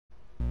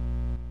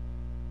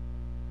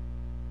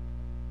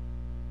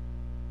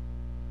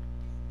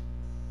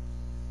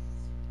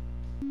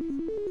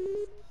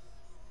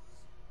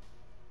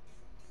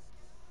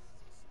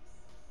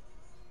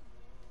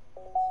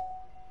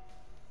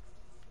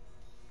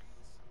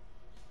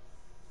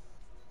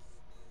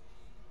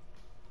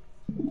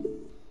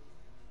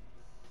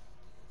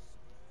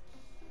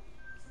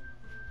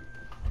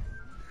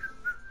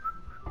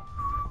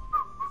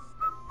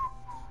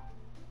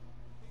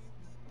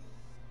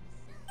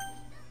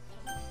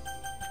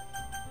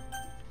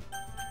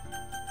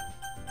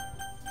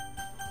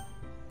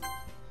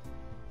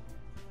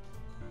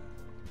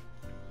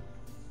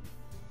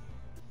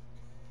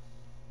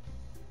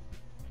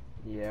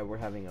Yeah, we're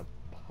having a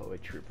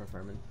poetry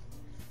performance.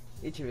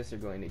 Each of us are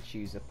going to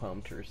choose a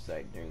poem to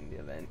recite during the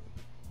event.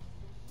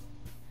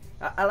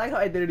 I like how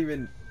I didn't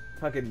even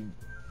fucking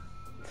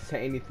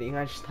say anything.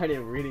 I just started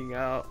reading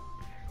out.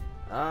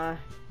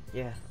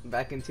 Yeah,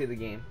 back into the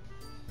game.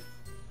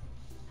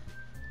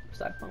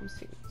 Recite poems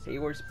too.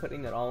 Sayori's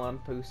putting it all on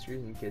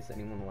posters in case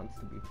anyone wants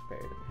to be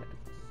prepared ahead of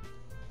time.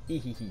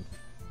 Hehehe.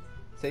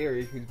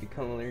 Sayori, who's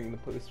becoming the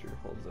poster,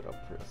 holds it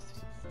up for us to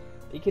see.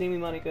 Are you kidding me,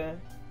 Monica?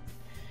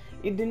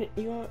 You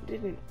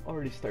didn't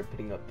already start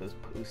putting up those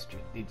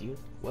posters, did you?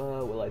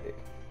 Well, I did.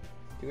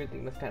 Do you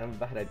think that's kind of a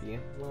bad idea?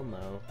 Well,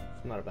 no,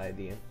 it's not a bad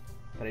idea.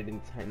 But I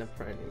didn't sign up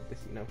for any of this,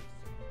 you know.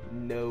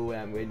 No way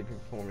I'm going to be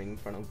performing in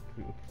front of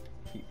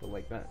people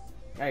like that.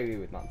 I agree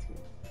with Natsu.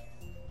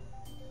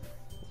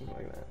 Something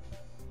like that.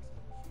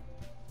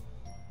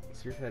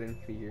 It's your head and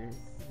figure.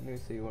 No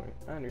Sayori.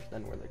 I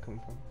understand where they're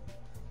coming from.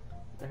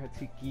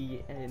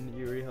 Hatsuki and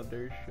Yuri have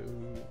their show.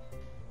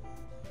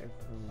 Their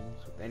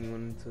poems with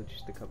anyone until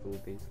just a couple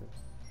of days ago.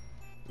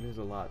 There's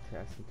a lot to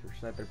ask them to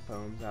recite their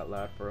poems out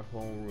loud for a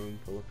whole room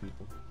full of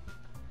people.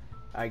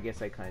 I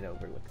guess I kind of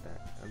overlooked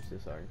that. I'm so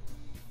sorry.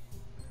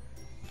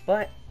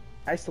 But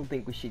I still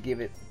think we should give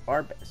it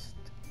our best.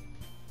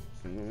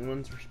 No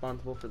one's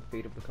responsible for the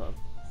fate of the club.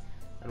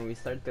 And when we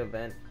start the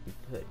event,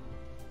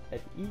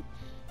 we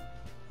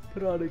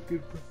put on a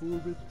good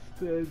performance,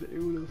 then it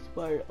will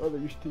inspire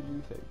others to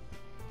do things.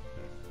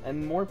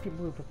 And the more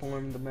people who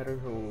perform, the better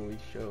who we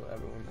show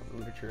everyone that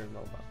literature and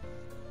about.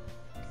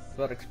 It's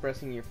about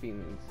expressing your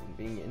feelings and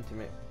being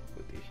intimate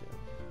with each other.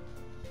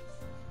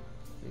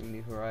 Seeing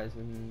new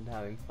horizons and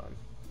having fun.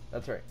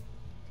 That's right.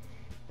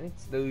 And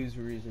it's those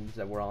reasons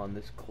that we're all in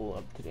this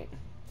club today.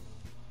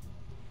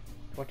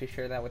 Want to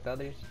share that with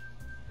others?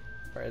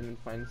 Rather than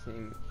find the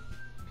same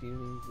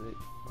feelings that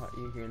brought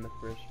you here in the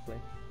first place.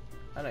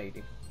 I know you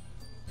do.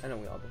 I know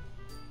we all do.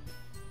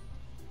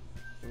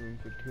 Room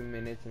for 2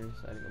 minutes and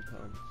reciting a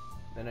poem.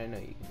 Then I know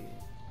you can do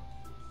it.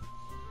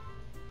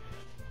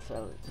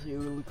 Silence.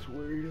 Sayori looks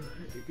worried.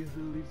 I guess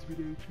it leaves me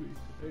no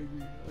choice. I agree.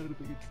 I don't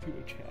think it's too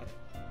much half.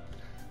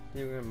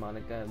 Sayori and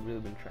Monica have really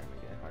been trying to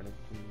get harder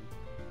to me.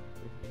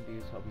 If we can do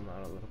is help him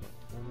out a little bit.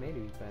 Well,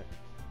 maybe he's back.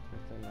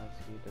 Next time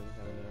Natsuki doesn't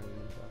have any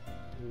arguments left.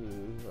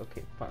 Ooh,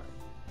 okay, fine.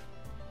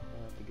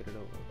 I'll have to get it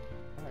over.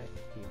 Alright,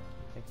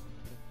 hey,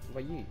 what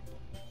about you?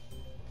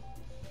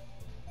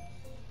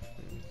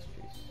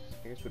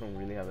 I guess we don't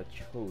really have a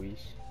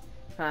choice.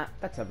 Ha,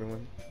 that's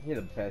everyone. You're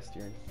the best,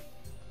 Yuri.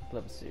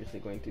 Love is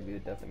seriously going to be the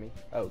death of me.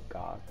 Oh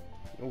god.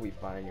 You'll be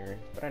fine, Yuri.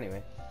 But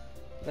anyway,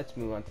 let's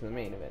move on to the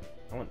main event.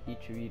 I want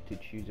each of you to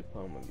choose a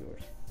poem of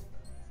yours.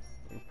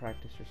 And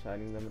practice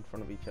reciting them in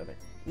front of each other.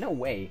 No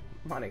way!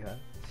 Monica,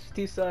 it's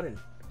too sudden.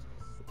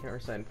 You can't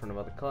recite in front of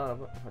other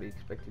club. How do you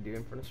expect to do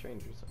in front of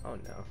strangers? Oh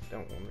no,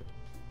 don't worry.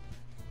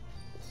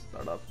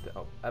 Start off to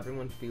help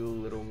everyone feel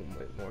a little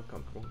bit more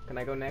comfortable. Can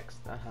I go next?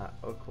 Aha,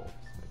 of course.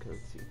 Okay,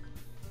 let's see.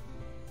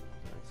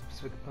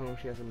 Specific poem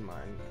she has in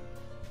mind.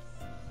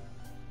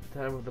 The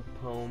title of the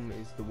poem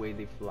is The Way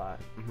They Fly.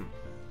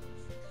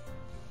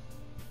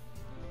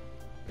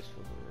 This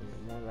was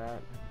more of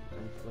that.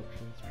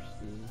 Inflections for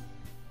steam.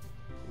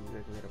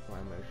 Exactly how to apply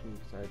motion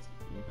besides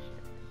each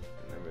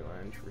and every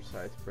line she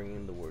recites,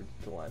 bringing the words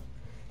to life.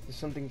 Is this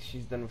something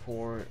she's done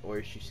before, or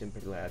is she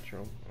simply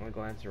natural? I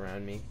glance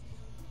around me.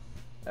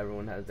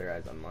 Everyone has their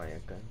eyes on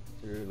Monica.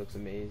 Sayori looks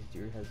amazed.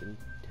 Yuri has an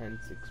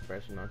intense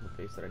expression on her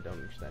face that I don't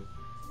understand.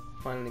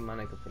 Finally,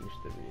 Monica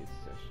finished the read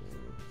session.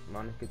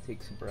 Monica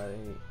takes a breath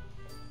and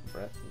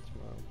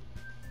smiles.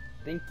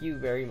 Thank you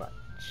very much.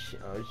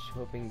 I was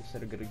hoping to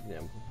set a good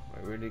example.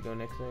 Are you ready to go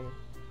next, Sayori?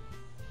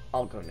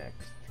 I'll go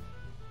next.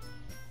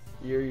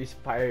 Yuri's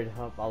fired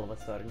up all of a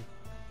sudden.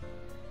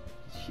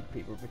 Sheet of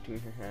paper between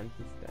her hands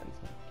and stands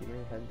up, keeping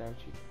her head down.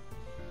 She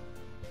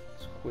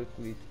goes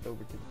quickly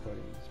over to the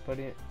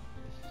podium.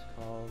 This is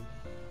called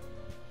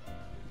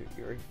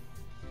Yuri.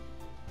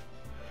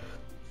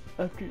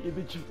 After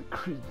image of the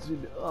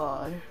crimson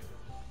eye.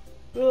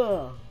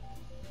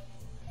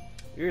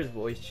 Yuri's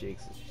voice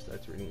shakes as she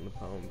starts reading the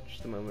poem.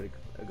 Just a moment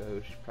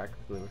ago, she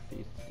practically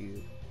refused to do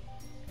it.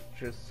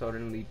 She was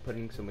suddenly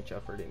putting so much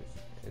effort in.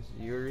 As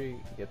Yuri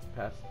gets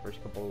past the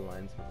first couple of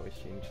lines, her voice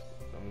changes.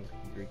 Someone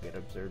Greek get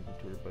absorbed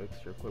into her books.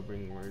 Her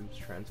quivering words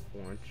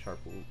transform sharp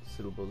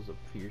syllables of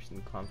fierce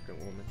and confident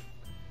woman.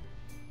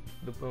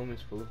 The poem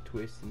is full of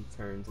twists and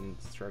turns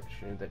and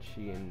structure that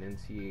she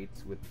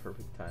enunciates with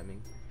perfect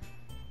timing.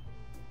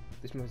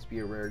 This must be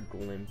a rare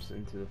glimpse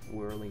into the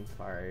whirling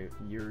fire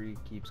Yuri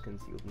keeps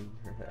concealed in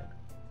her head.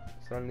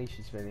 Suddenly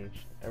she's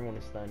finished. Everyone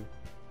is stunned.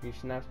 She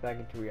snaps back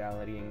into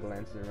reality and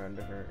glances around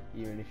to her,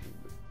 even if she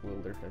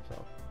bewilders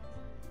herself.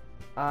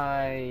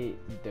 I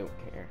don't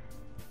care.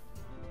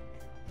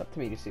 It's up to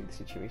me to save the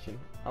situation.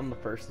 I'm the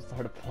first to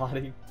start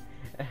applauding.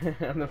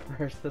 I'm the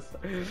first to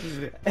start.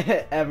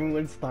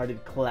 Everyone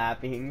started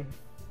clapping.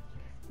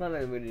 Not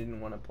that we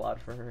didn't want to applaud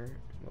for her,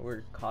 but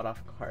we're caught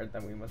off guard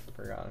that we must have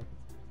forgotten.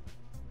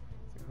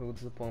 She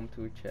holds the poem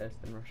to her chest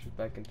and rushes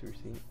back into her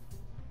seat.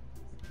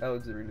 That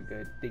was really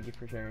good. Thank you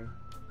for sharing.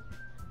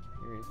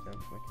 Here is down to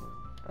my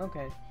camera.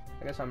 Okay.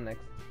 I guess I'm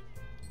next.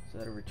 So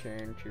that a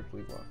return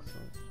cheerfully walks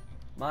home.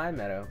 My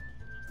meadow.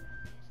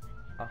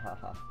 Ha ha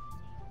ha.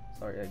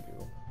 Sorry, I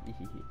giggle.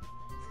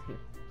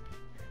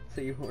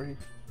 Sayori.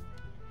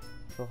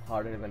 So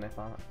harder than I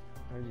thought.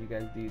 How did you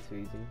guys do so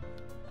easy?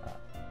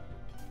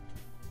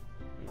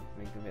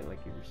 Think of it like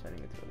you're reciting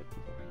it to other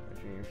people.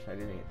 Imagine you're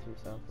reciting it to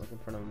yourself. Look in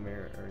front of a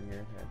mirror or in your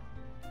head.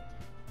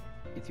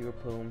 It's your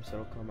poem, so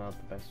it'll come out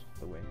the best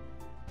way.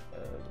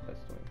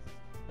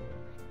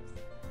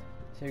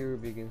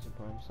 Sayori begins the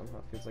poem.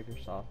 Somehow feels like her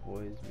soft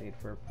voice made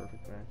for a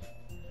perfect match.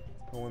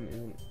 The poem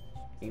isn't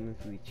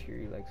aimlessly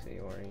cheery like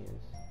Sayori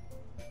is.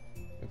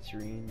 It's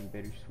serene and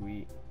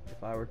bittersweet.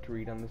 If I were to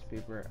read on this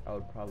paper, I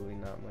would probably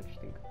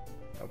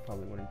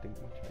wouldn't think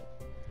much of it.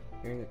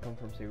 Hearing it come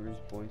from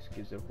Sayori's voice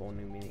gives it a whole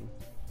new meaning.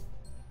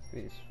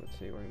 This is what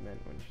Sayori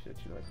meant when she said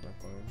she likes my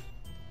poems.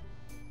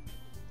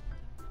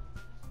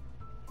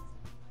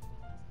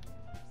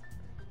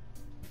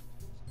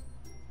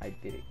 I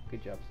did it.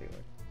 Good job,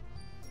 Sayori.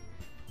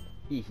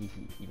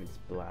 Even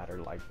Splatter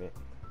liked it.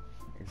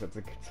 Except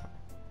it's a good sign.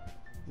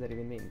 What does that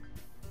even mean?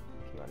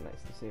 Came out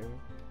nice to Sayori.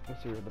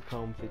 Consider the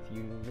poem fits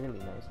you really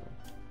nicely.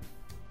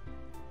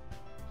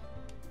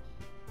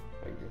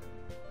 I agree.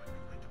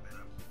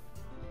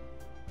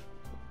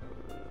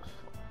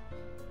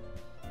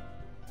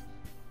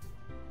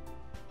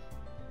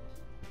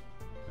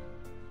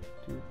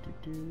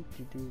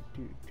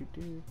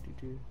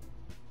 Do.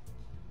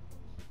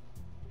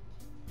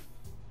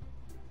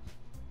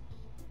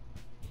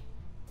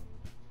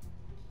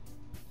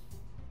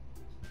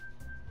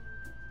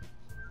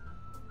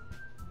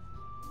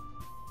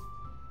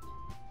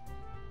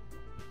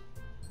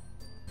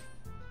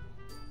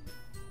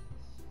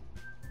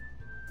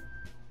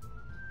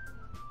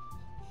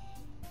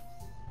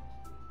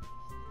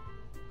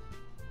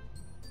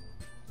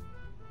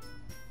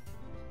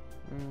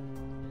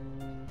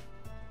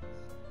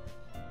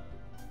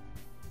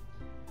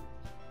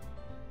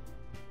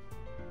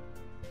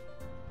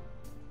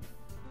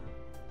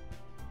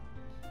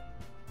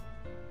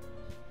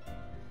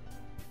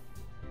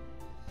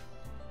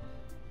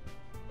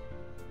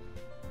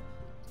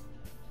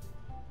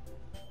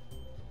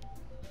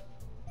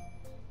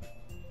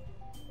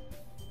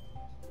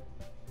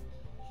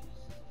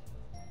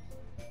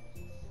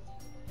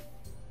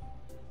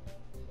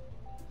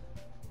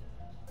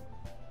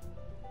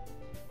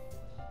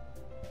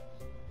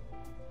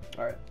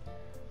 Alright.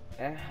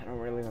 I don't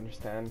really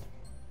understand.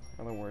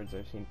 Other words,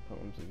 I've seen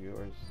poems of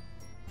yours.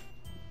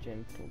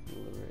 Gentle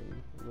delivery,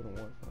 a little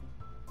more fun.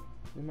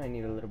 You might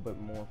need a little bit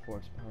more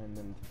force behind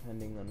them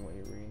depending on what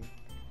you're reading.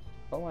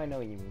 Oh, I know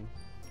what you mean.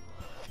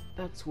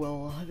 That's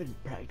well, I've been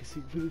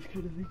practicing for this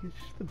kind of thing. It's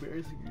just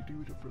embarrassing you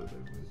do it in front of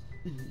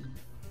everyone.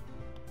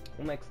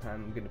 Well, next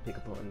time I'm gonna pick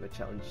a poem that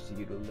challenges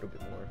you to a little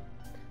bit more.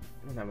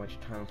 I don't have much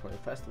time for the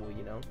festival,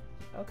 you know?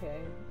 Okay,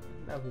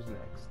 now who's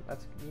next?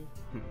 That's you.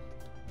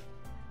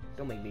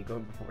 Don't make me go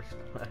before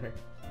Splatter.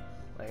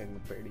 Like, I'm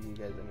compared to you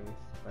guys anyways.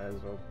 Might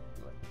as well,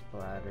 like,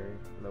 Splatter,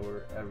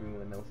 lower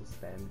everyone else's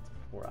standards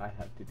before I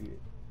have to do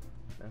it.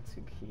 That's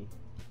the key.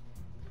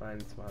 Fine,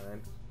 it's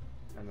fine.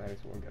 I might as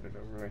well get it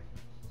over with.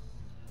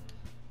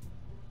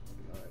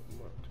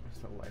 What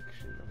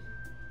selection?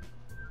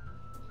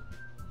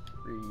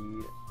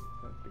 Read.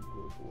 Not the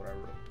group what I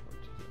wrote for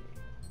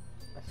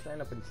today. I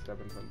stand up and step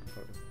in front of the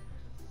photo.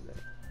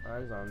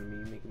 Eyes on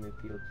me, making me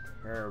feel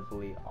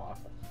terribly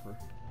awkward.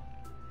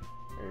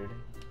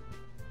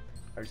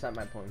 I recite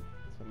my poem,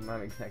 so I'm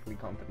not exactly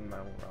confident in my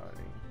own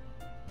writing.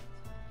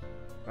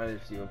 Rather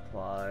if you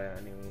apply,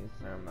 anyways.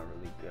 I'm not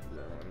really good as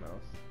everyone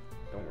else.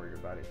 Don't worry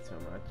about it so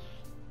much.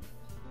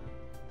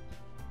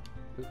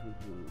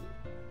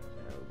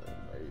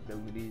 My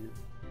abilities,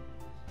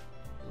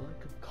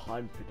 lack of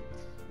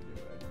confidence.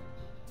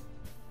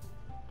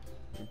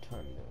 Your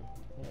time though.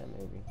 Yeah,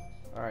 maybe.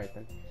 Alright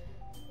then.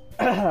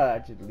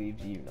 I should leave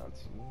you not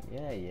to.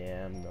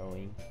 Yeah, I'm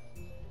going.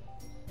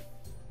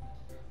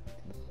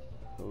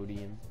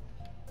 Podium.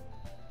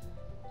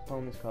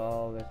 Poem is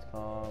called, it's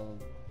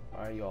called.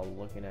 Why are you all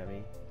looking at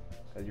me?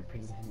 Because you're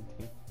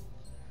presenting.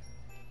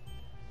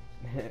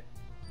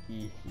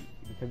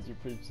 Because you're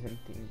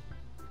presenting.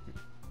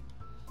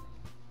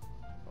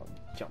 I'll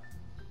jump.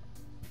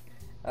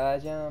 I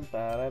jump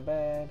out of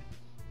bed.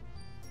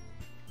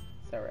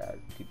 Sorry, I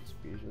keep the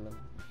spiritual.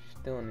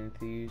 Still an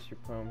enthusiast, your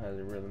poem has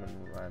a rhythm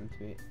and a rhyme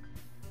to it.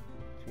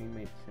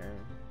 Teammates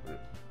sound.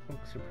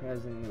 Looks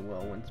surprisingly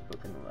well when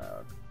spoken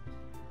aloud.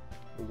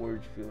 The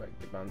words feel like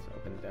they bounce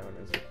up and down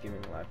as if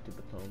giving life to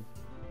the poem.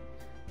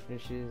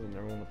 Finishes and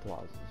everyone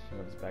applauses. She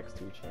moves back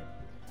to her chair.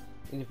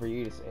 Easy for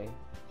you to say.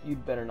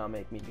 You'd better not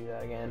make me do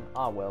that again.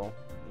 Ah well.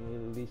 You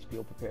at least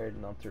feel prepared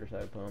not to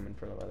recite a poem in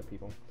front of other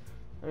people.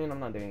 I mean, I'm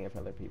not doing it for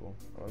other people.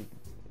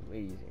 It's way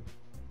easier.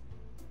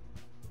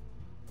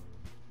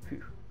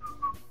 Phew.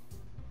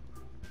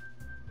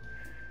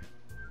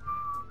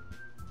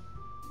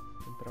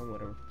 But on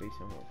whatever face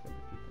I want for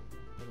other people.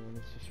 But when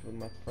it's just with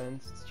my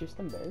friends, it's just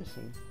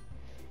embarrassing.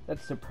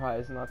 That's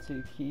surprise, not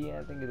so key.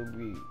 I think it'll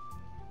be.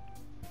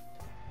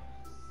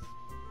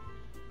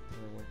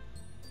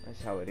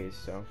 That's how it is.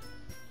 So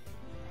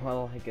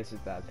Well, I guess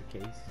if that's the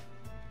case,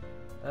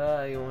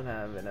 you won't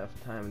have enough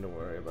time to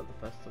worry about the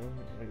festival.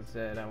 Like I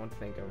said, I want to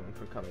thank everyone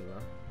for coming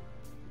though.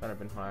 Might have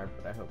been hard,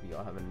 but I hope you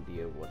all have an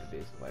idea of what it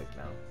is like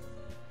now.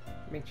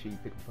 Make sure you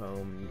pick a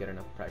poem and get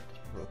enough practice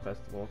for the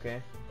festival,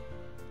 okay?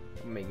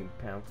 I'm making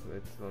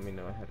pamphlets, so let me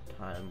know ahead of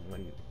time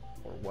when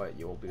or what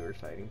you'll be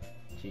reciting.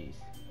 Jeez.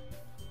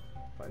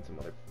 Find some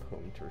other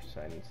poem to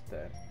recite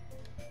instead.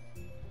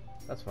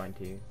 That's fine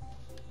too.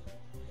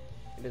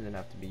 It doesn't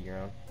have to be your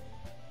own.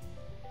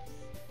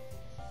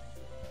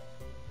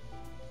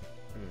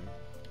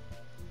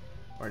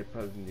 Already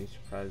pleasantly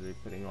surprised they're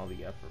putting all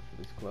the effort for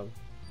this club.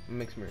 It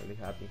makes me really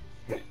happy.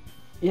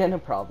 Yeah, no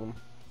problem.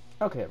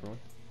 Okay, everyone.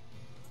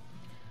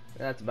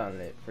 That's about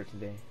it for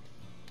today.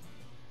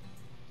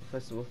 The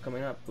festival's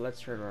coming up. Let's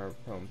start our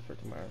poems for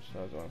tomorrow's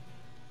show as well.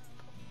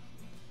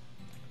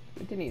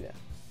 Continue that.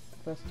 The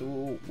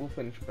festival we'll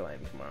finish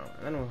planning tomorrow,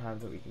 and then we'll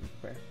have the weekend to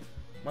prepare.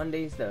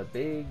 Monday's the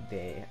big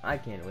day. I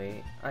can't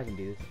wait. I can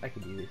do this. I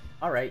can do this.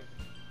 Alright.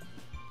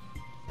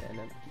 And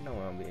no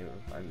one will be able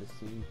to find the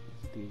scene,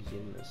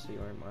 Susan,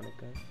 Sayori, and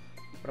Monica.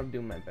 But I'm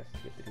doing my best to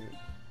get through it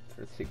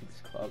for the sake of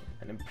this club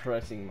and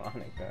impressing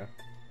Monica.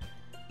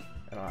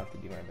 And I'll have to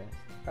do my best.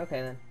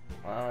 Okay then.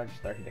 Well, I'll just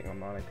start hitting on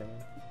Monica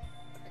then.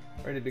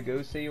 Ready to go,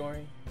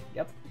 Sayori?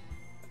 Yep.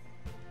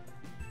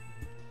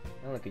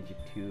 Now look at you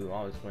two,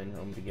 always going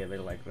home together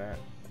like that.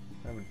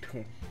 That would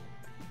do,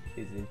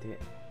 isn't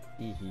it?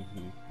 Hee hee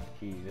hee.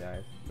 Jeez,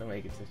 guys. Don't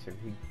make it such a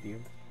big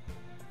deal.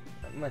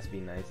 That must be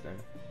nice then.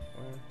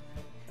 Well,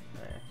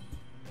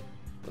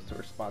 supposed to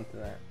respond to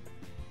that.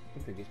 I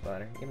think it's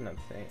better. Even though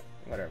say it.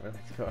 Whatever,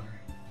 let's go.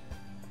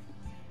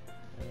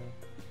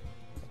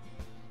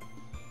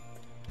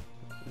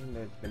 Even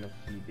though it's been a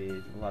few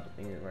days, a lot of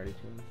things are already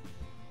changed.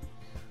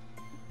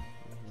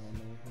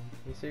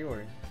 Hey,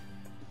 Sayori.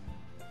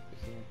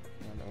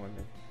 No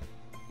wonder.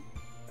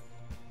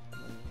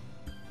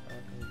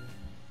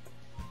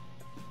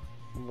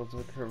 What's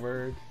with her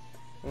words?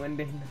 One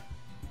day.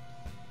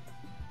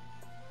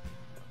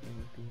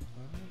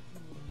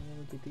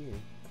 What did you do?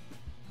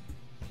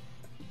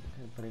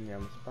 Kind of putting me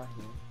on the spot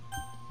here.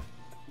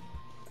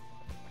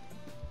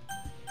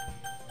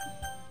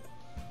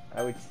 I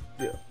would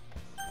still.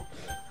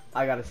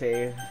 I gotta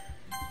say.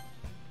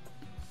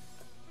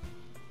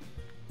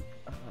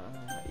 Yeah.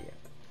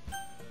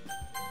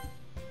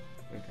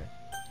 Okay.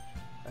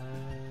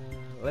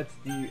 Let's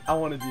do. I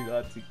want to do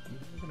Natsuki.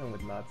 I'm going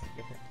with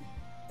Natsuki.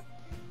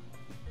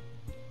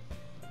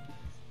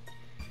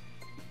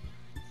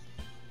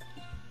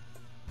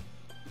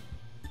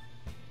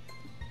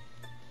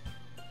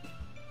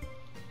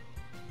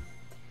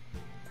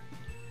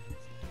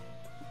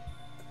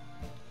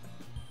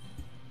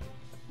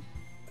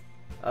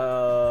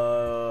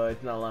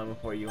 It's not long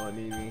before you won't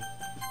need me.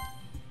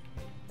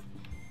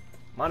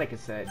 Monica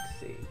said,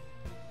 "See."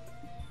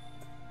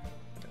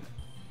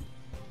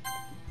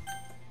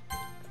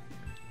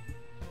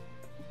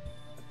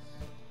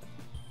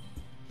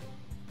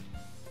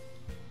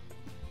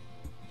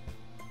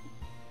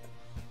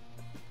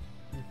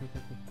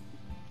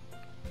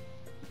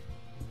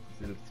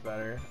 He looks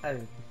better.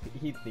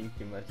 He thinks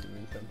too much of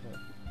me sometimes.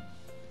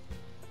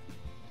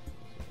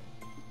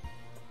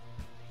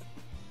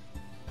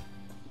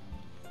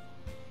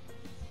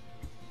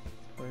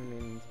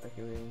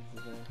 Speculating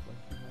but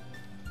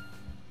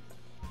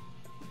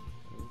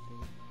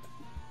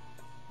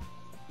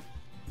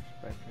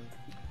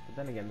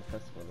then again, the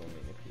festival's only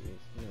in a few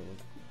days.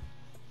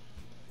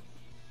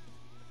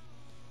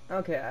 No.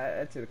 Okay,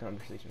 I'd say the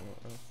conversation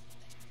went well.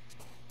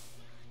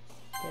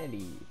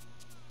 Candy.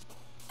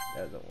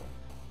 That was a one.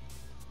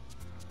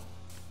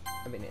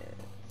 I mean,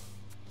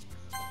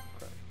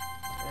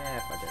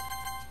 fuck it.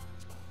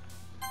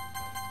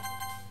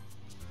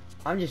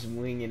 I'm just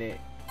winging it.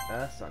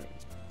 Sonny.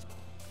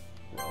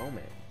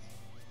 Romance.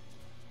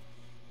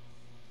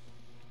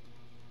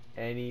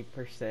 Any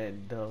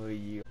percent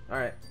W.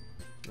 Alright.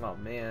 Oh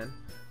man.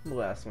 The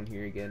last one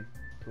here again.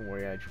 Don't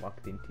worry, I just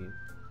walked into.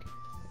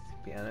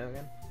 It's piano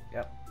again?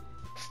 Yep.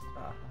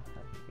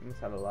 You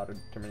must have a lot of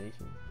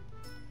determination.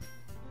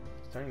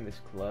 Starting this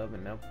club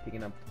and now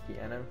picking up the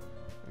piano.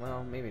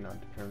 Well, maybe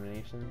not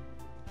determination,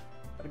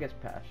 but I guess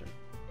passion.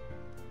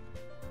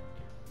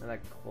 And that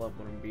club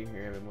wouldn't be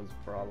here if it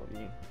wasn't for all of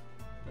you.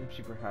 I'm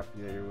super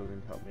happy that you're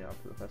willing to help me out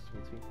for the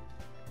festival too.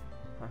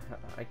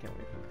 I can't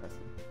wait for the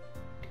festival.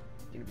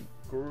 It's gonna be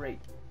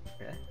great.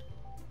 Yeah.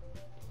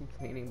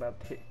 Complaining about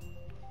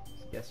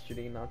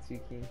yesterday,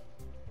 Natsuki.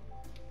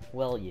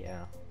 Well,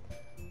 yeah.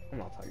 I'm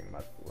not talking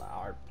about the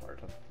our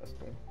part of the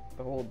festival.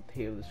 The whole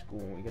day of the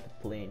school, we get to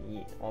play and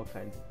eat all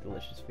kinds of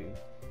delicious food.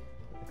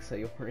 Like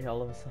Sayori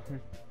all of a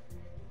sudden.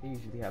 They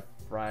usually have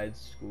fried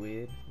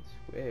squid.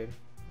 Squid.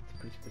 It's a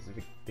pretty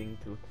specific thing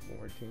to look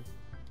forward to.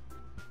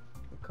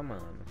 Come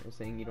on, you're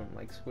saying you don't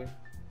like squid?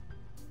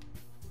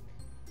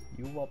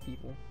 You of all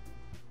people?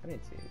 I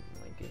didn't say I didn't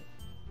like it.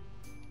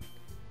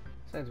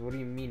 Besides, what do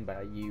you mean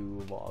by you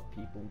of all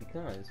people?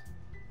 Because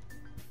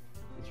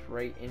it's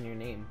right in your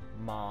name,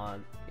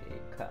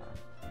 Monica.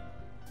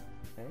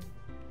 Okay?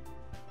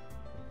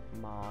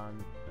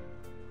 Monica.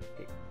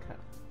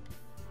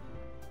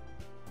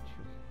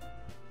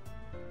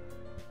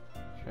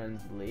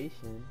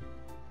 Translation.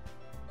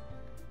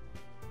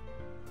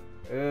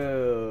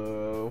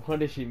 Oh, what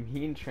does she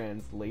mean,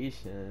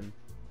 translation?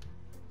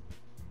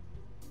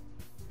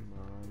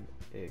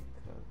 Non-ica.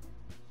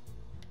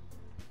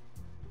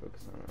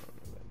 Focus on her own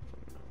event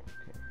from now.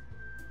 Okay.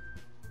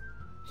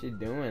 She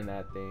doing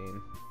that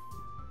thing.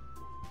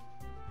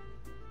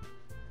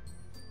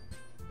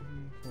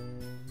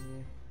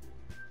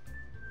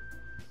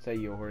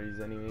 Sayori's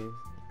anyways.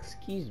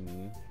 Excuse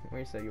me.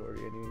 Where's Sayori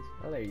anyways?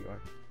 Oh, there you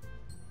are.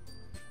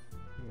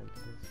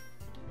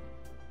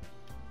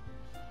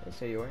 Hey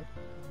Sayori.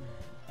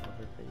 Love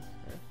her face.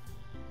 Huh?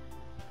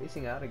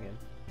 Facing out again.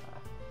 Ah,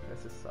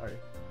 this is sorry.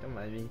 Don't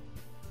mind me.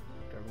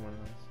 Everyone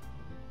else.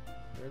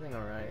 Everything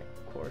alright,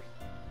 of course.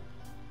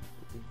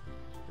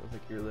 Feels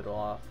like you're a little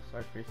off.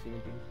 Sorry for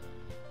seeing things.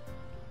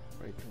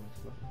 Right,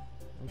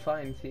 I'm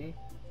fine, see?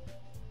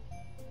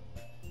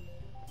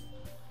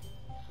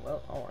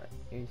 Well, alright.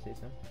 You say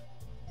so.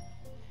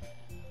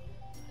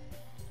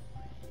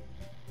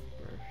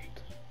 First.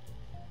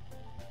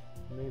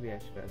 Maybe I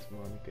should ask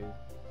Monica.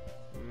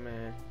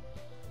 Meh.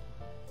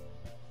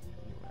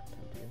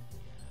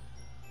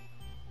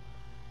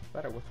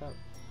 Better, what's up?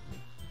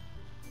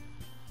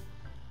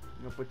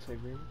 No, what's that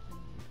green?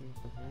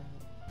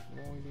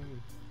 No idea.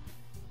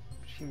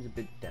 She seems a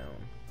bit down.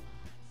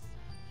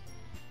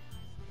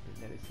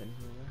 That is sending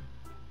her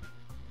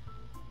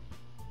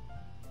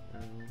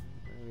away.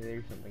 Maybe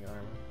there's something on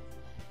her.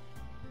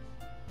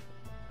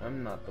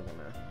 I'm not the one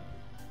that.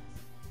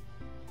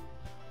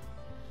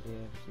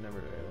 Yeah, she's never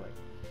really like.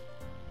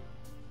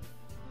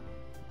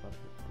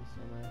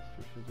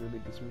 She's really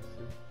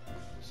dismissive.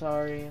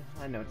 Sorry,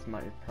 I know it's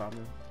not your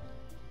problem.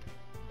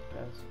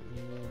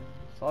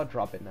 So I'll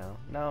drop it now.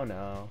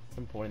 No, it's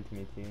important to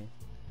me too.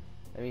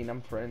 I mean,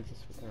 I'm friends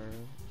with her.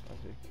 I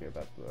also care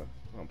about the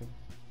well-being.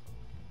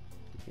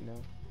 You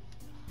know?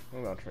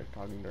 Maybe I'll try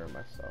talking to her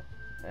myself.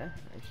 Are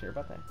you sure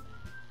about that?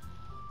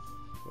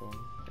 So,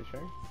 are you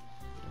sure?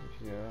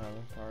 She's gonna have a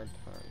hard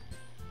time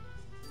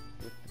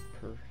with the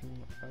person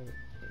of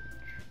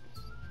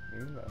interest.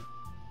 Maybe not.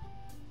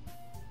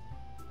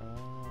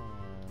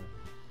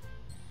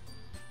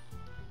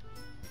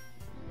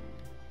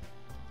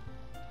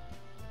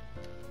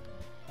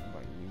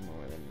 About you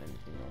more than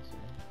anything else.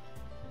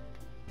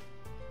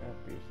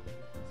 Obviously,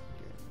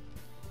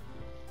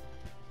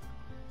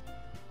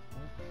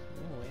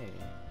 no way.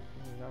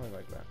 It's not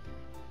like that.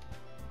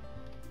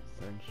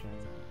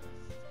 Sunshine.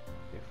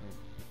 Different.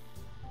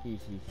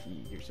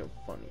 You're so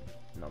funny.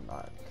 No, I'm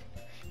not.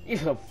 You're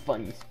so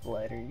funny,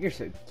 Splatter. You're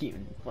so cute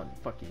and fun.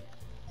 Fuck you.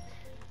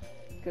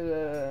 Cause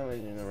I'm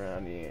living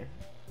around here.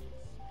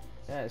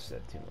 I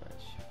said too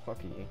much.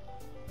 Fuck you.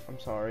 I'm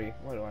sorry.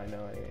 What do I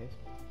know anyways?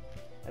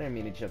 I didn't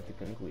mean to jump to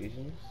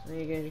conclusions.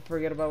 You can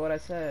forget about what I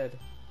said.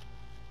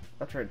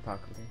 I'll try to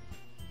talk with her.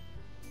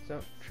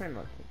 So, try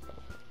not to think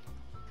about it.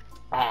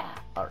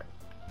 Alright.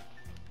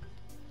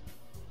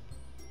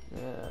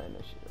 I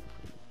know she's over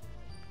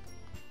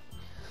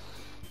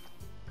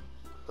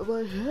for you.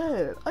 My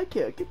head! I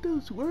can't get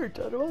those words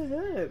out of my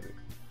head!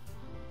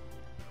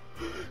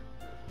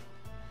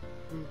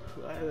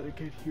 I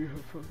can't hear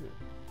her from it.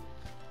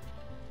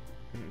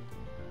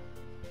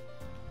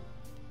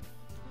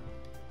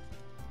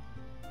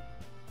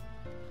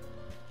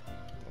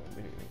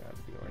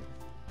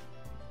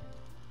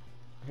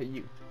 Hey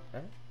you,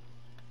 huh?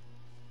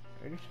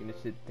 Are you just gonna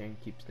sit there and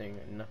keep staring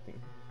at nothing?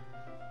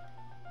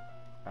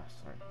 Ah,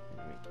 sorry,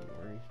 I'm making you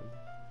worry.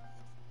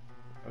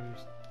 I was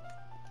just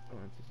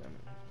going to sound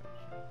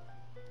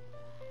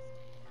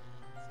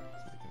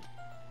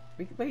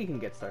but you can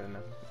get started now.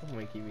 I'll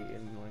make you be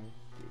annoying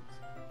dudes.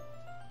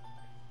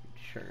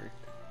 Sure.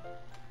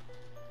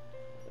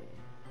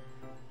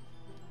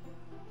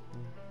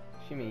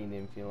 She mean you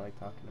didn't feel like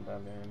talking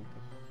about it or anything.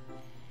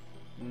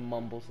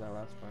 Mumbles that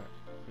last part.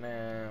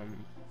 Nah,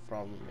 I'm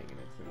probably making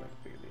it seem like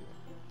a big deal.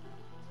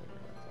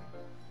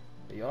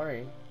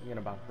 Sayori, you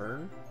about her?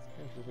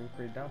 Yeah, she's been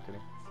pretty down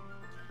today.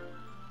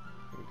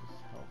 Let me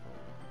just help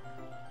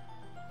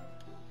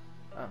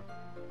her. Oh.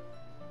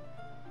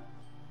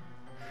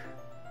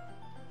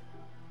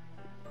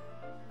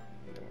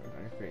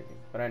 We're crazy.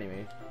 But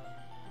anyway,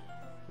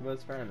 we're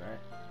best friend,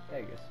 right? Yeah,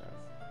 I guess so.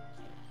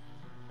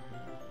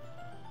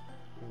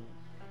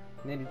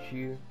 Needed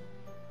you.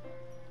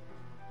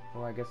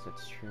 Well, I guess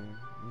that's true.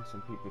 And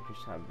some people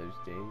just have those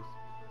days.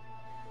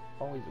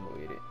 Always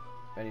avoid it.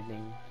 If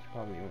anything, she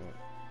probably won't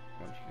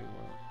want you to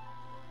work.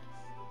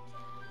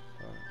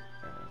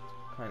 That's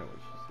kind of what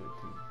she said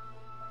to me.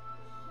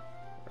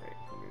 Alright,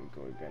 we're gonna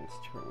go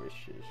against her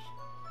wishes.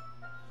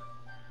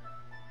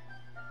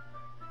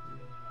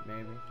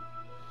 Maybe.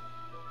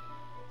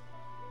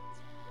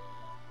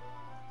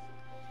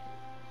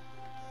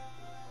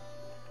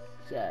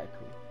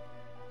 Exactly.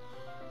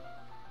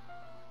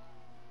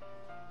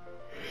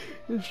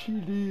 If she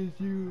needs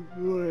you,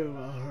 worry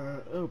about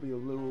her. It'll be a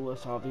little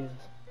less obvious.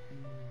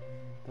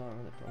 Don't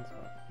really fun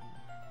spot.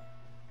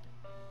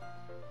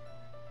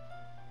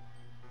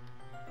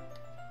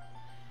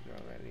 You're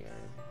already on.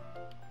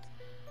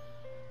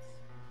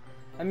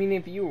 I mean,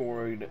 if you were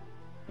worried,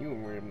 You were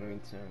worried about me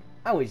soon.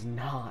 I was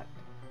not.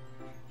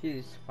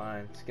 She's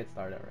fine. Let's get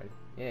started already.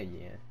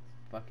 Yeah.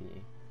 Fuck you.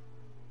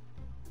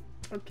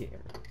 Okay.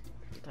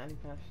 Tiny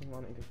passion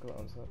wanting to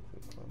close up to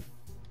the club.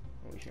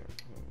 Oh, sure.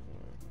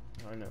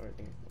 I know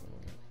everything's going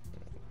on.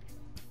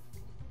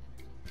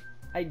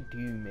 I do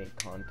make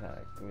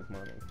contact with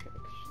Monica.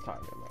 She's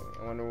talking about me.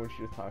 I wonder what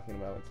she was talking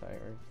about with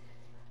Sayori.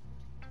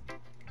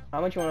 How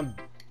much you wanna?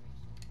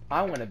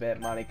 I wanna bet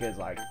Monica is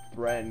like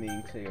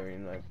threatening Sayori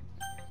and like,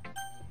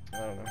 I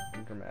don't know,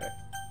 I'm dramatic.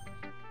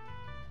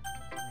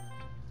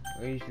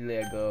 I usually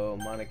I go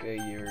Monica,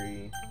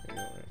 Yuri.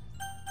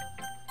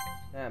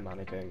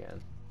 Monica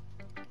again.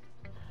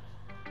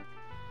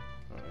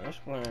 This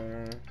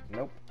one,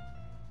 nope.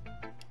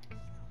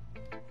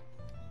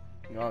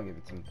 I'll give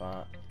it some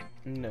thought.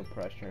 No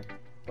pressure.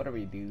 Whatever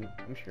you do,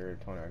 I'm sure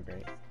Tony are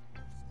great.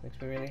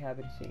 Makes me really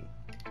happy to see.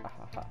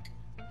 Ahaha.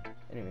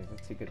 Anyways,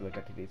 let's take a look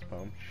at today's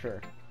poem.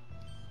 Sure.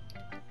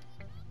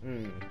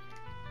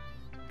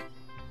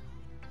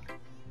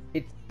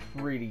 It's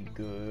pretty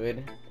good.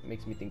 It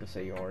makes me think of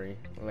Sayori,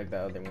 like the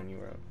other one you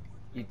wrote.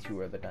 You two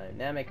are the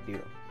dynamic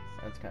duo.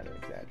 That's kind of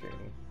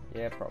exaggerating.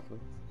 Yeah, probably.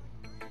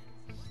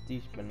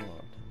 Steve's been a long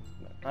time.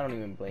 I don't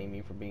even blame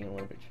you for being a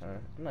little bit shy.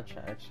 I'm not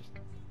shy, it's just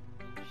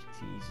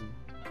teasing.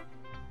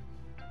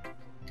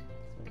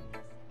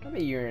 I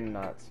bet you're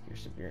not your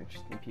severe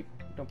interest in people.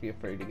 Don't be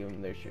afraid to give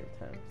them their share of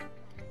time.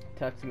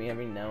 Talk to me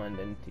every now and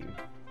then too.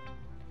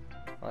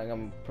 Not like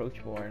I'm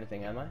approachable or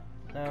anything, am I?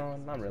 No,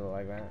 not really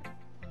like that.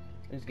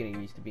 I'm just getting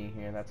used to being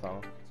here, that's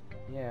all.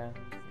 Yeah,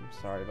 I'm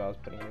sorry if I was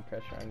putting any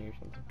pressure on you or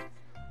something.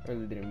 I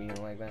really didn't mean it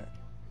like that.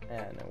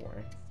 No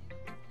worry.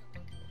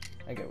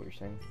 I get what you're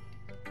saying.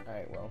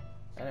 Alright, well,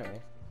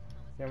 anyway.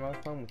 I'm on the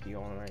phone with you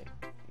all night.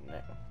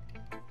 No.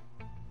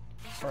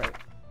 Alright.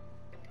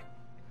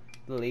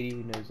 The lady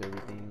who knows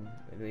everything.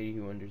 The lady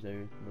who wonders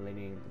everything.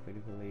 The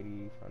beautiful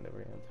lady found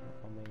every answer.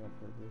 I'll make up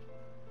purpose.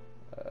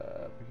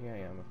 But here I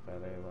am, a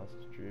feather, lost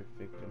drift,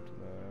 victim to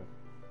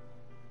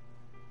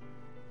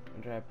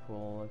the dry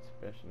pool,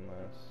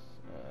 expressionless.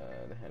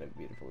 The head of a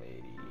beautiful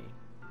lady.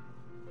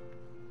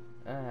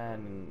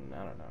 And I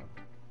don't know.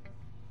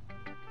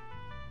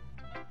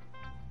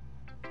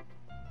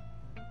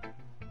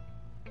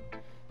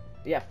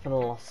 Yeah,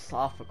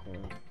 philosophical.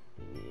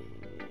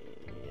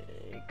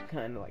 Yeah,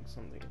 kind of like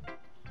something.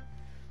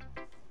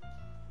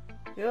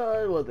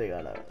 Yeah, what they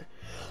got out.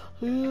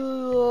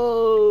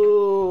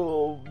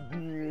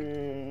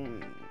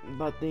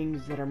 About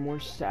things that are more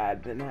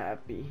sad than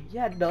happy.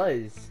 Yeah, it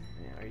does.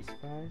 Yeah, are you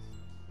surprised?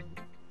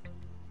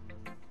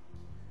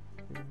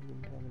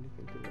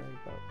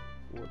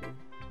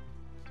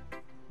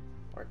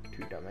 Or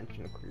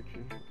two-dimensional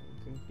creature. I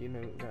think you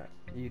know that.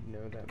 You'd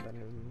know that better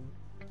than me.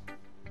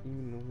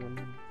 Even one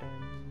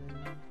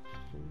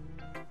dimension.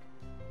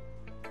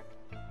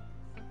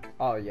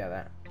 Oh yeah,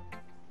 that.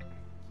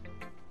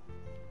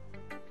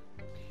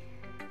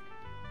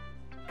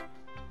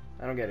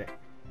 I don't get it.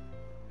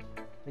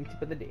 Link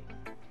tip of the day.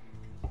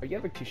 Are you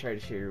ever too shy to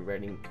share your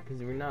writing? Because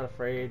if you're not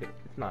afraid,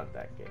 it's not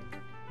that good.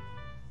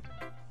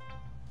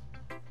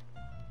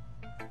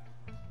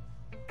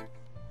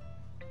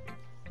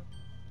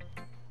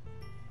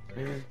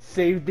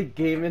 Save the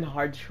game in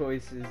hard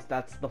choices.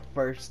 That's the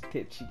first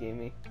tip she gave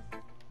me.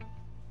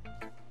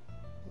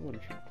 What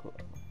should cool?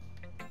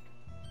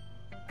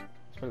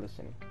 Thanks for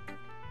listening.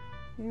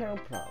 No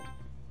problem.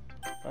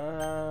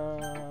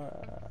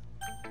 Alright,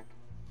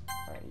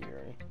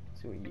 Yuri.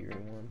 See what Yuri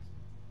wants.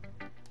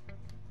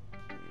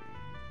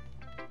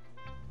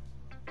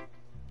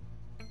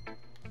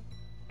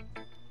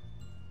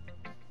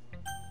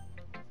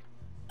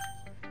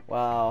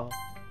 Wow.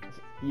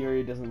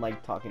 Yuri doesn't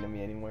like talking to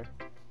me anymore.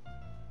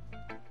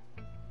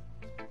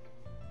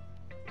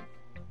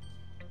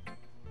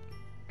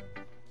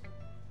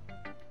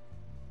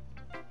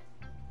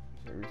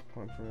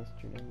 Point from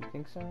yesterday. You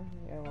think so?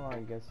 Yeah, well, I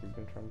guess you've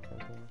been trying to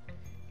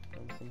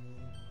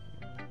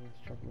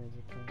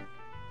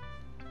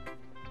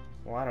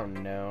well, I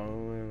don't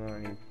know. I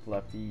need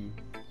fluffy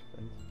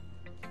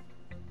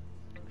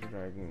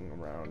dragging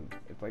around.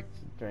 It's like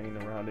dragging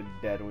around a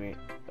dead weight.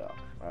 Ugh,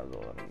 that was a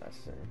little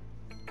unnecessary.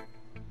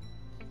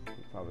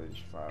 You probably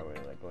just fly away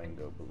like letting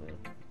go balloon.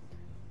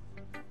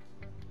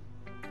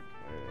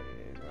 I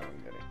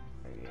don't get it.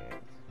 Yeah.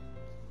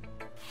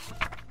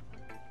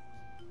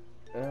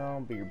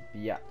 I'll be your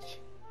biatch.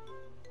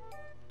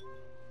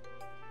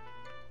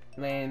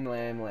 Lame.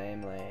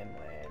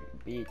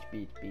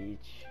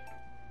 Beach.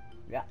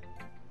 Yeah.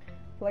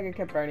 Like I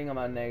kept writing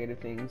about negative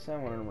things, so I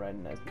wanted to write a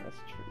nice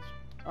message for this.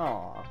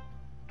 Aww.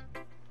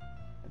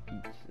 The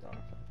beach is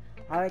awesome.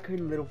 I like her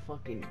little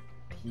fucking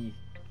teeth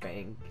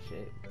fang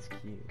shit. It's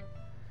cute.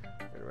 I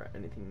don't write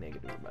anything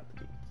negative about the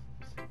beach.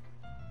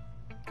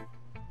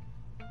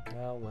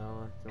 So.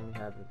 Well, it's only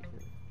happy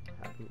history.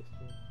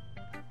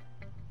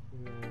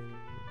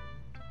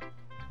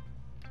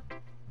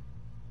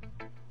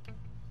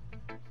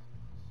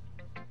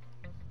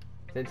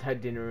 Since I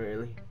didn't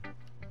really.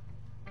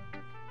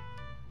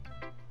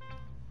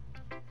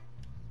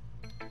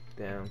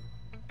 Damn.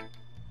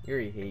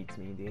 Yuri hates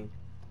me, dude.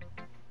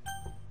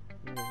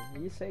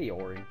 You say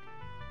Sayori.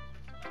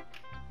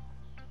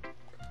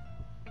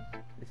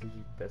 This is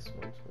the best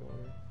one for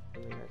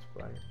really nice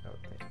black, I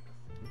would think.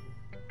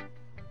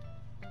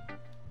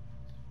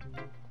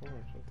 Of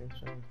course, I think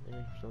so.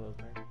 Maybe just a little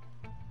bit.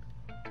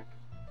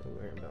 Don't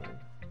worry about it.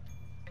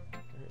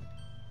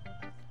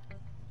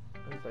 I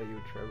thought you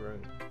would try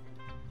running.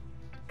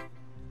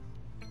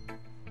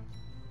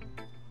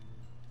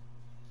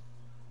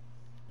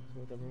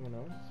 With everyone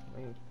else?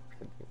 Maybe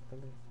could be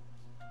better.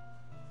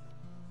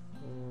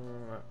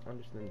 I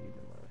understand you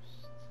the most.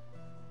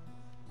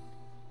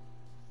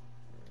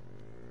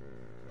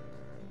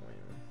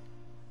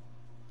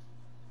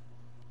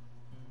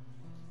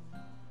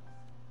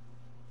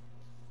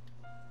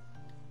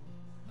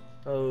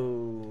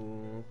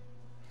 Oh,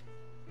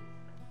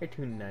 you're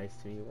too nice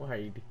to me. Why are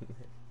you doing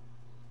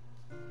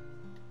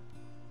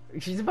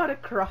this? She's about to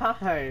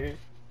cry.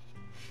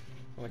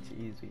 Much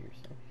easier,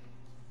 so.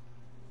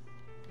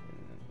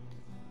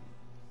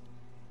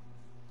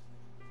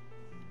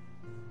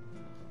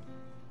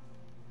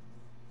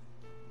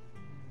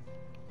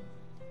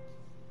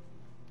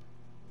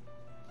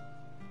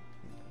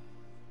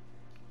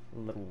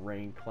 Little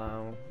rain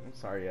clown. I'm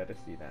sorry you had to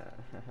see that.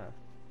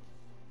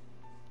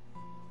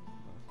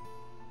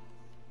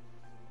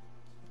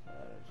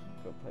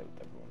 Just go play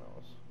with everyone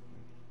else.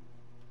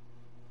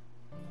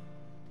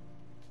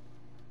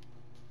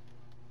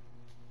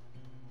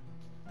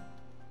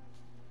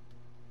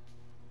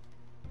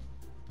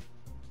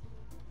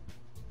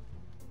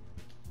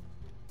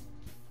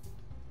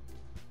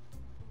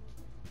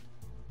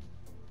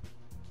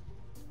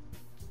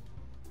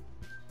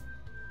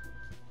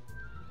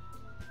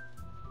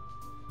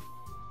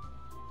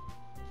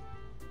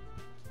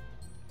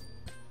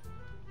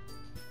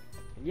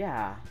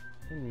 Yeah,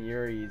 and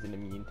Yuri isn't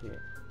immune to it.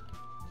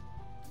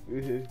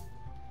 Woohoo.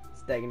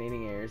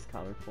 Stagnating air is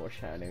common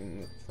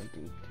foreshadowing that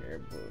something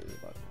terrible is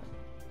about to happen.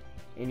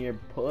 In your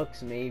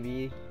books,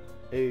 maybe.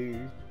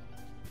 Ooh.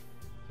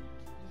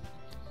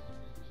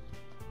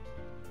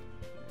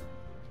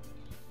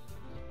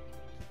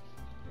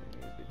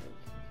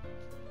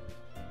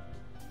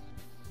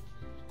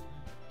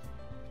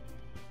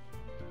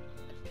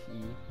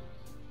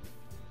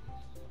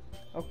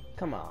 Oh,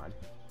 come on.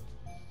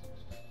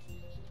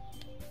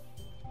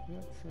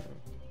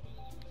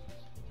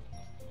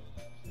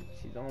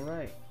 She's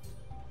alright.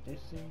 Is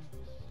she?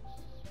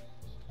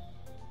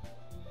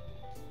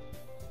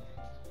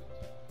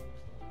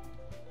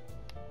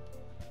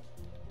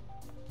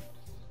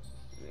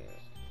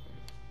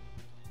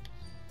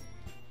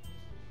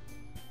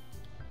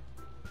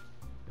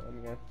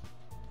 Yeah.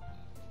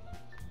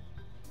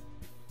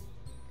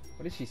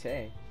 What did she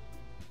say?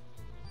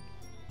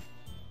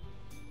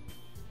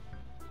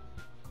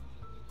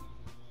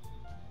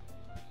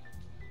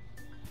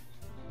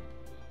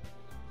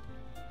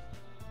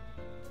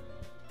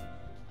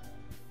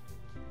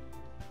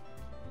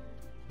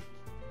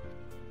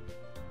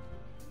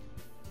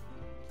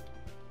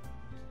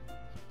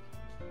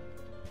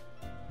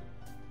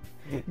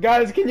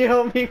 Guys, can you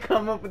help me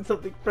come up with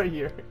something for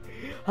here?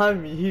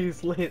 I'm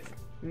useless.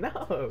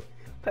 No,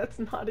 that's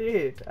not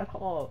it at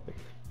all.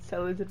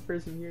 Talented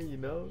person here, you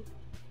know?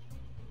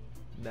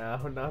 No,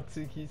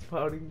 Natsuki's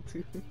pouting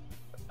too.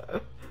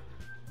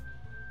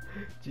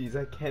 Jeez,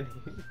 I can't.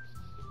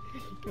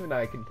 Even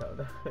I can tell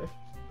that.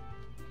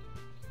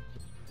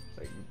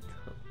 Like,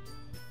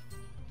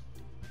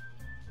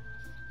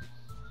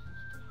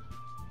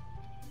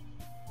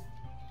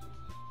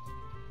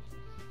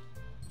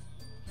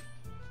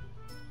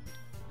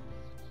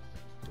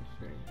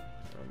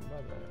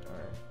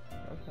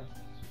 okay.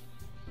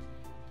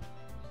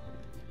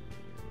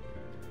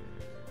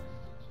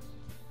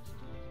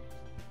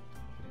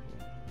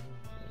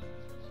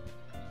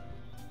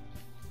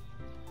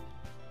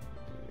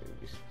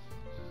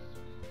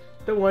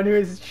 The one who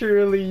is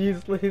truly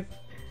useless.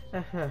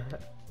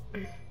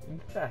 In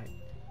fact,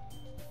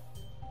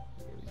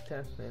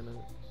 test man.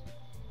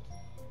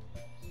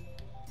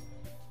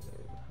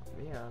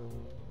 Yeah.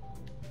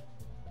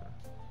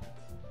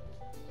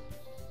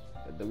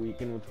 At the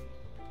weekend with.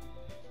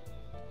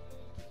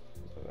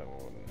 That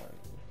one wouldn't mind.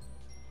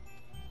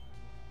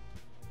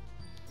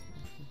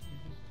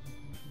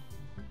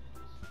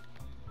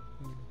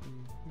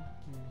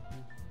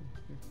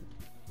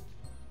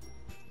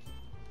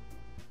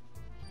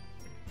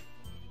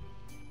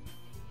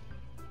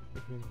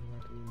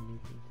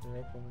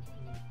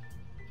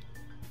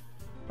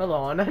 Hold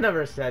on, I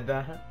never said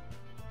that.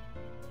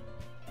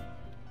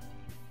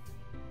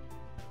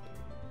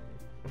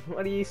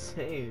 What do you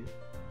say?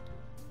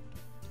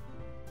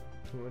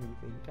 What do you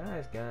think?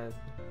 Guys.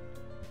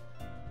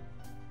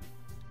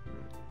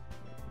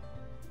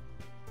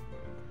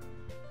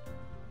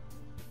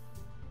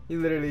 He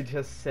literally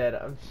just said,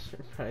 I'm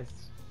surprised.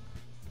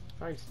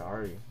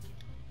 Sorry.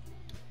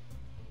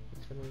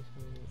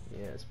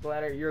 Yeah,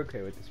 Splatter, you're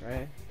okay with this,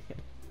 right?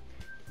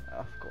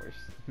 Of course.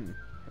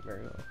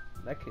 Very well.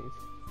 In that case.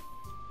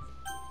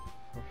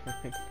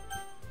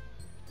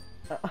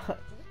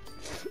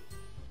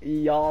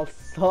 Y'all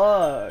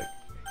suck.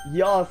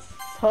 Y'all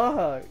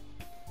suck.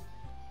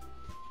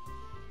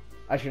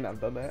 I shouldn't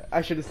have done that.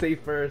 I should have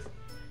saved first.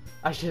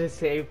 I should have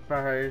saved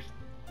first.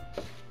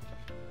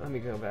 Let me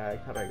go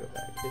back. How do I go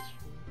back? History.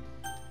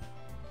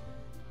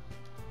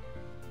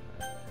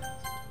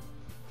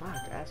 Fuck,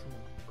 asshole.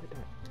 Quit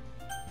that.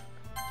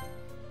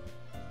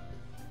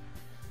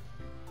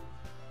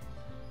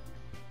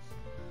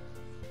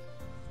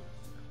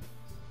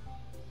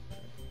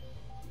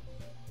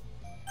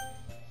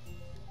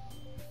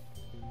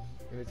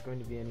 If it's going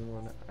to be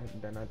anyone,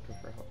 then I'd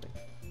prefer helping.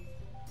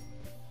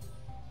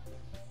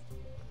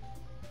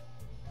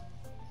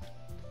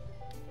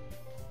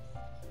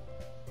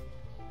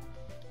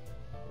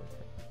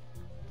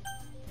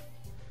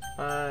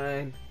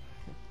 Fine.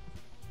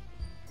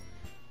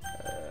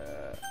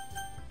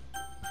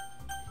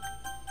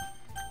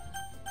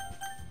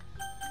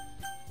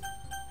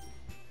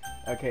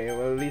 Okay,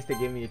 well at least they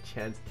gave me a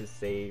chance to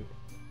save.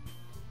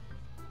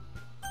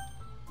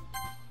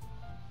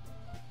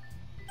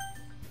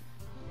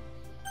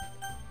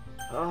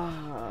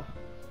 Ah,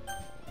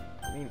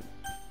 I mean,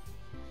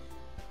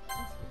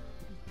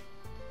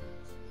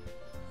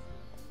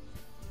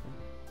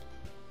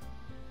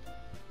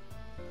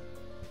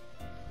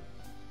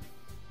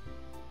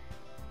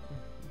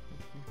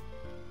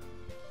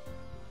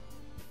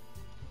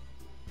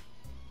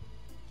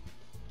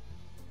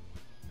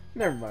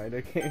 never mind.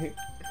 Okay,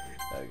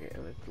 okay,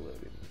 let's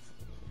load it.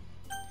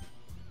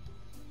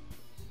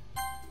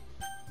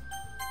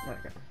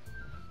 Okay.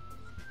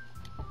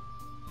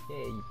 Yeah,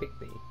 you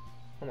picked me.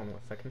 Hold on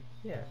 1 second.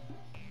 Yeah.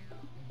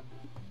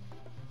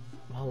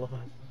 All of us.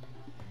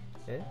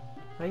 Yeah?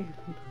 How you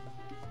doing?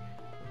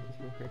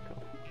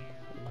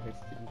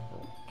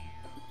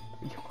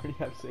 You already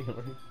have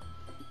Sayori.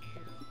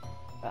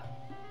 Ah,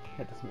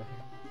 that doesn't matter.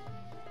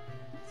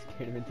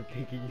 Scared him into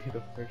picking you in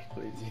the first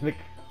place. You're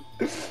like,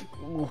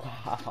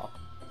 wow.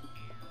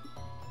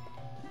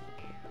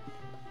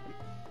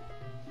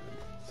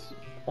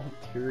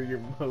 Ulterior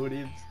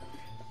motives.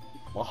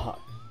 Fuck.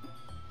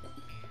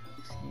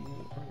 Excuse me.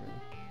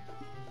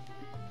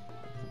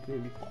 It's a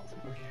really false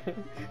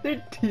emotion.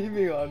 They're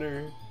teaming on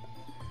her.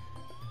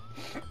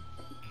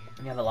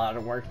 You have a lot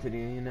of work to do,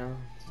 you know?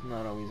 It's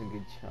not always a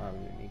good job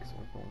that makes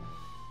it going.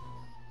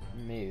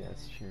 Maybe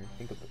that's true.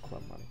 Think of the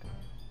club, Monica.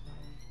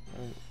 I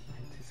don't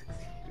want to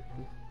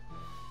succeed.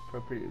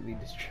 Appropriately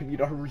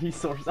distribute our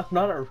resource. I'm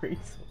not a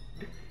resource.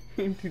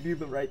 Aim to do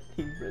the right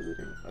thing,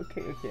 President.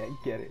 Okay, okay, I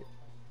get it.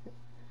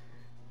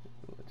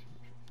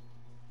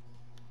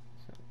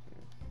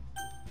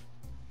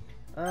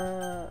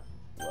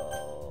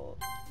 Well...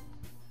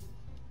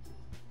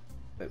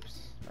 Oops.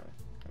 No,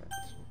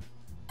 this one.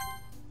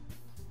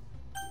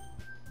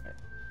 Right.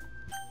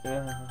 I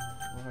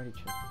already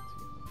chose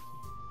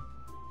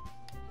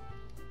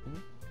it.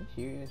 I'm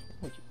serious.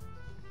 What you...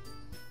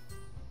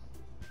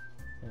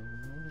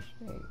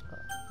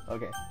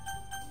 Okay.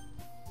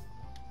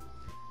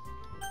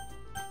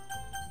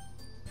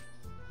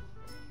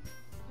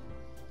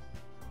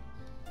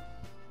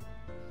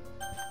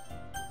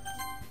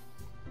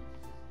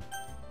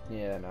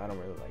 Yeah, no, I don't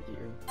really like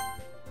Yuri.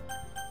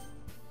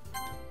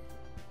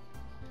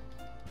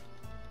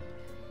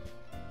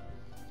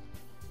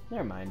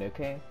 Never mind,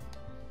 okay?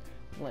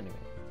 Well, anyway,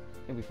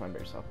 you'll be fine by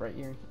yourself, right,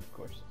 Yuri? Of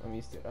course. I'm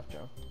used to it after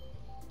all.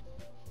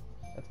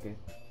 That's good.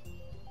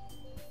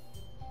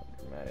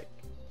 Dramatic.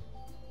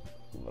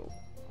 A little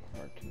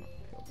hard to not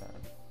feel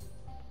bad.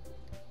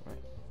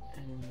 Right.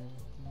 And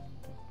what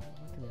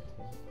do I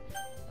say?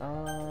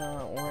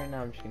 Well, right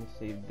now I'm just gonna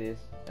save this,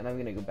 and I'm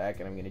gonna go back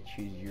and I'm gonna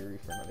choose Yuri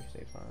for another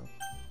save file.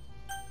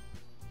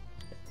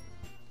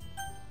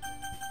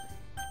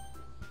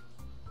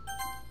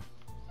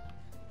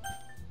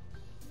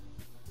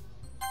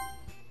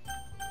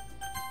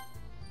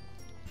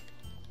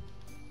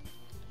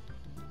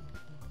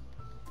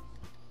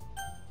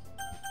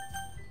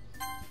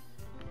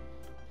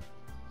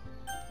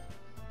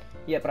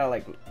 Yeah, but I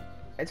like.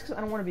 It's because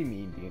I don't want to be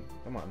mean, dude.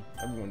 Come on,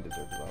 everyone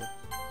deserves love.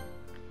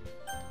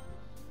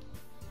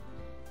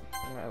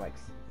 I like.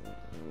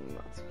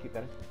 Let's keep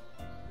that.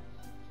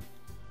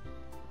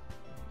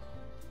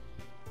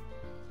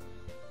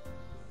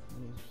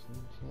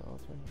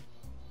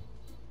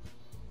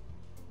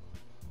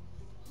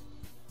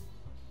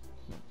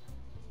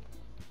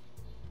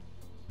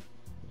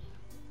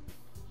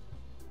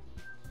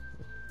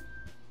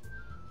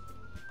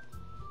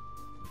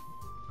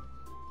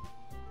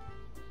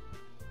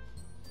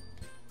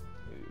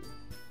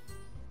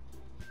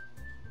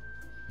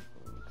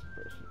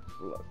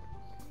 Look.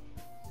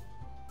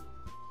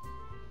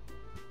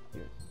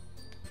 Here.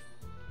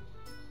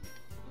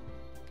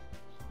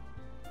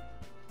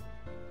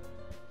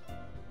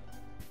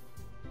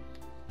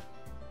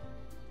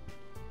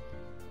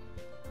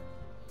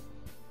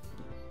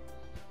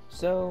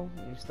 So,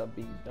 you stop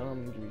being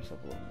dumb, give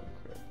yourself a little more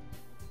credit.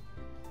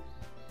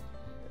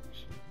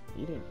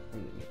 You didn't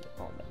really need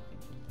all that,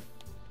 did you?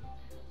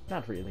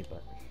 Not really,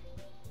 but...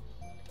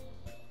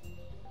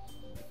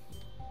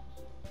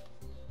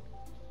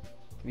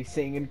 to be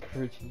saying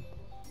encouraging.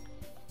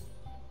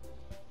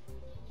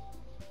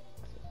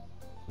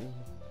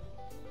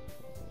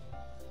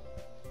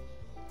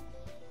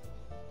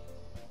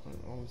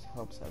 always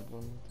helps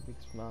everyone with a big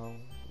smile and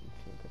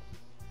feel good.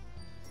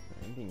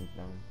 I'm being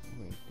dumb. I'm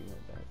going to do my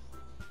best.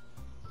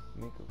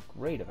 Make a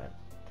great event.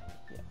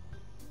 Yeah.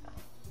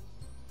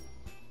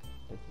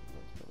 Let's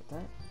go with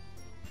that.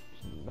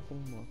 There's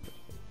nothing more for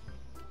today.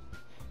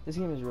 This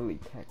game is really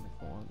technical,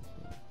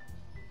 honestly.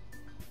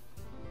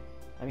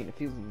 I mean, it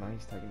feels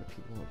nice talking to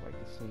people with like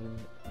the same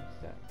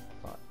exact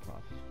thought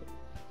process.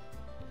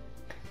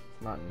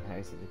 It's not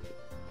nice if it's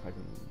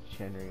fucking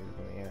generated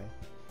from AI.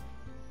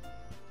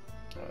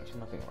 There's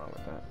nothing wrong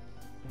with that.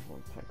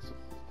 Everyone packs up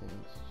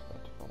things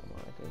start to fall in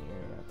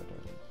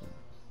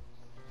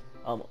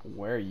line.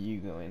 Where are you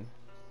going?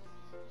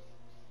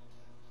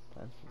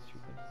 That's just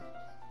stupid.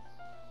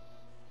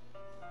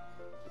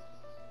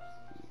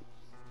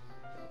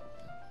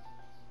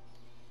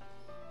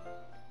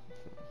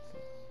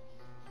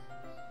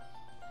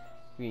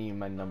 Give you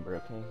my number,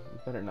 okay? You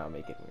better not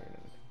make it weird.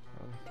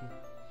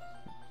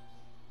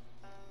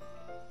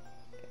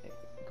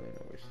 Going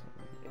over some.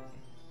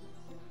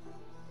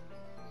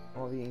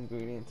 All the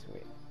ingredients.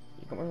 Wait,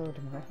 you coming over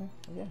to my house?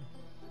 Oh, yeah.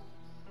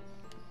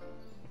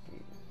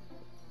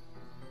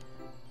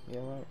 Yeah,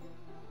 right.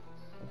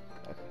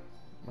 Okay.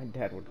 My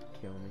dad would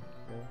kill me.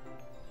 Yeah.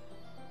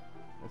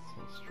 That's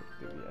so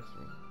restrictive, yes,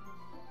 me.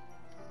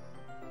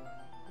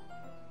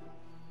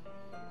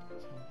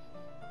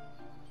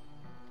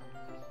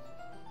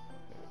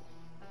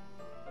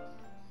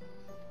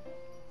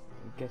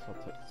 I guess I'll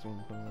text soon,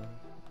 but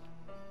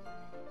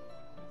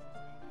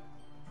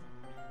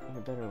I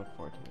better look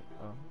forward to it.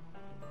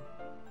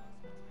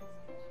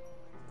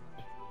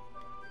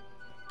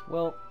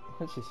 Well,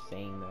 I was just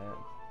saying that.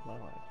 My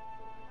life.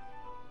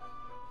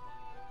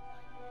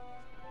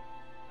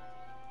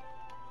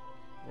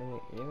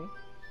 Really?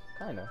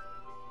 Kinda.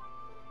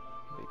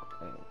 Big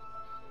thing.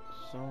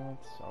 So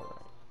it's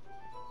alright.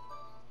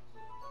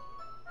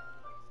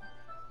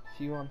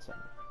 See you on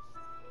Sunday.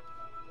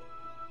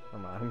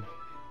 Come on.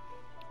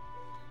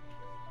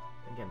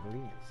 I can't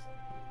believe this.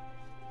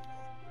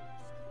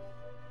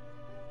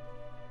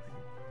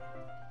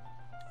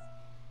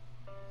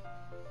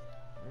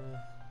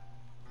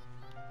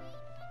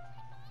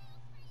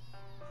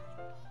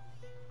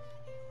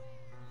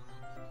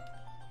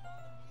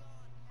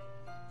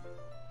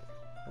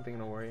 Nothing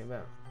to worry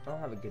about. I'll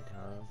have a good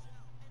time.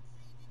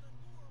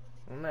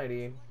 Well,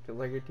 nighty. Feels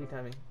like your tea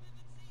timing.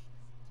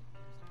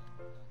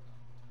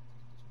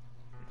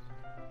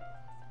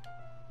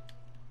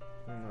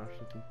 No,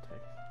 she can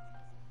text.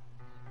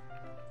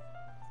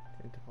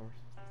 10 hours.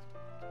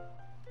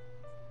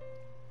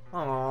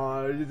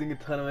 Aww, they're using a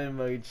ton of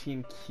emoji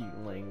in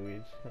cute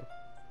language.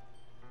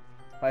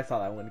 I saw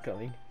that one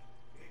coming.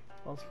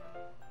 Also,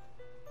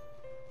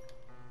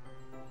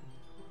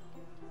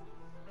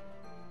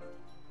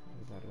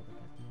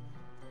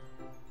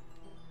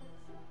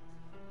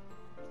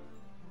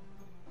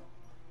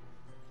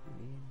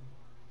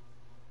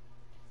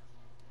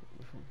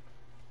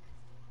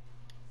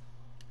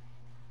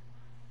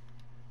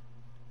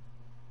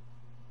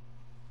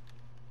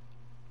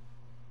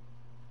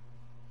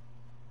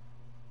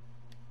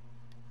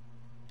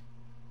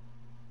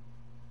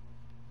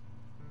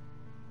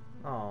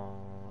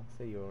 aww,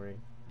 Sayori.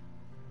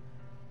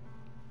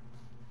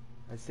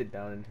 I sit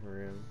down in her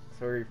room.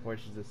 Sayori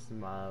forces a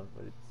smile,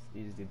 but it's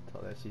easy to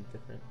tell that she's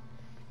different.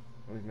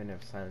 We've been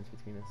enough silence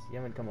between us. You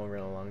haven't come over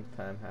in a long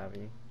time, have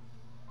you?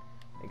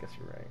 I guess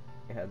you're right.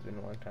 It has been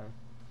a long time.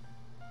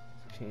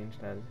 It's changed,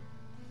 has it?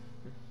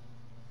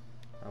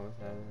 I was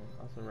having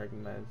also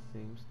recognized the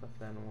same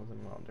stuffed animals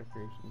and wild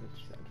decorations that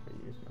you had for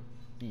years now.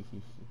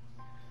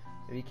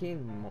 If you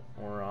came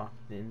more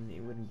often,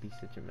 it wouldn't be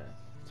such a mess.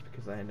 It's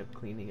because I end up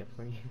cleaning it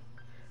for you.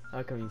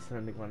 How come you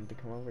suddenly wanted to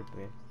come over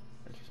today?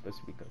 Aren't you supposed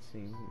to be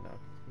seeing you now?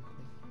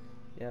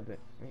 Yeah, but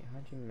wait,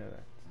 how'd you know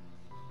that?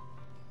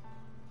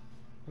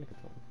 Look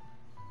at that.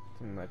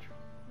 It's much.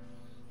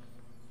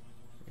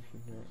 If you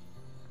do it.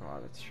 Oh,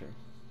 that's true.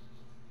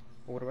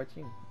 Well, what about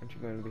you? Aren't you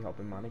going to be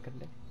helping Monica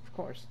today? Of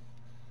course.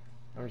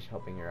 I'm just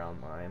helping her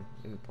online.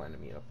 We didn't plan to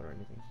meet up or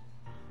anything.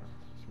 Oh,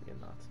 it should be a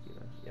Natsuki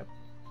then. Yep.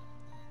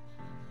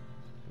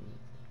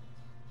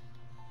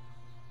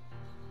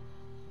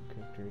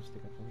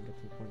 Characteristic, I finally got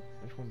to the point.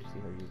 I just wanted to see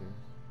how you're doing.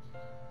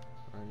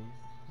 Alrighty.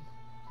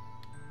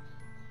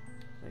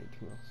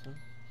 92 also.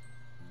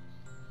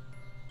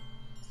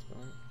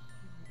 Spell it.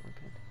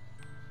 Okay.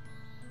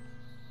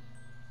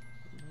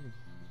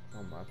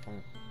 Oh, my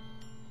phone.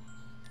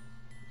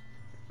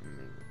 I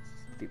made a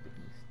stupid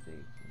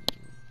mistake.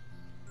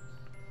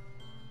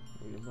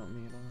 Worried about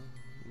me at all?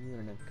 You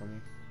wouldn't have come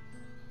here.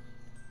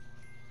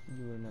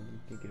 You wouldn't have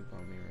been thinking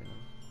about me right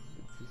now.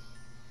 This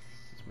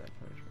is bad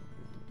punishment.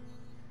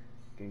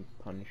 Getting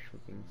punished for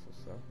being so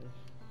selfish.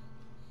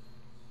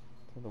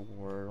 To the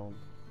world.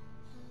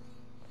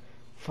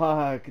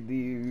 Fuck,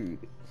 dude.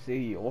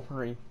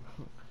 Sayori.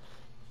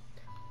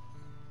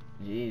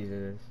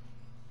 Jesus.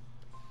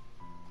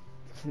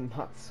 It's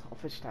not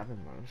selfish to have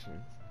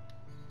emotions.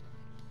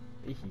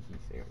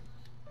 Sayori.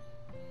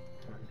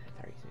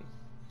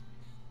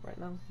 Right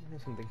now,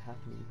 there's something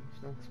happening.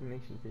 There's no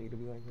explanation for you to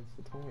be like this.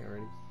 So tell me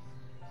already.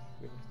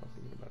 We have to stop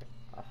thinking about it.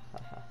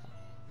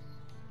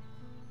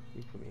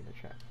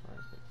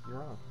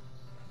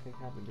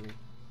 happened to me.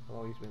 I've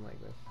always been like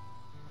this.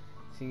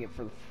 Seeing it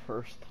for the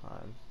first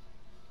time.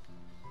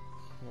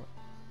 What?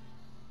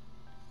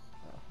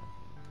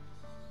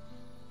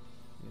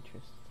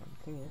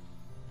 Interesting.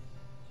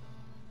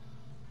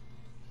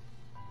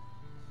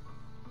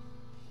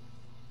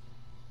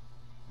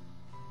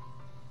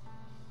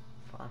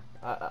 Fuck.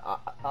 I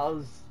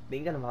was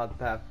thinking about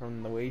that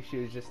from the way she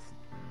was just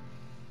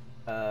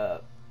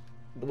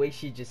the way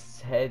she just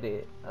said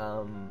it,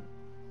 how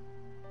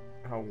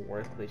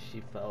worthless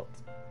she felt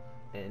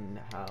and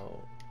how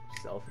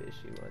selfish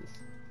she was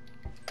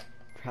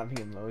for having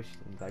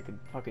emotions. I could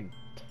fucking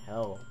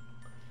tell.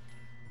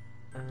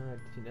 Did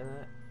you know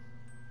that?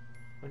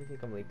 Why do you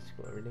think I'm late to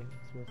school every day?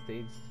 Most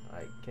days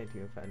I can't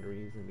even find a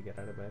reason to get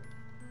out of bed.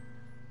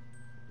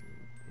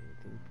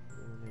 I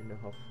don't know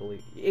how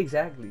fully.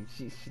 Exactly.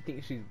 She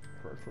thinks she's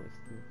worthless,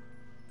 dude.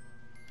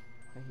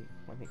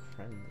 Why make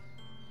friends?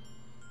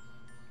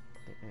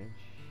 That's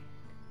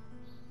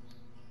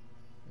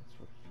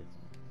what fits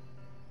me.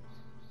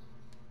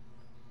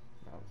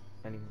 Without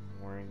anyone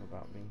worrying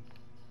about me.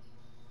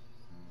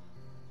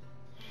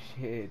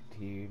 Shit,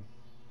 dude.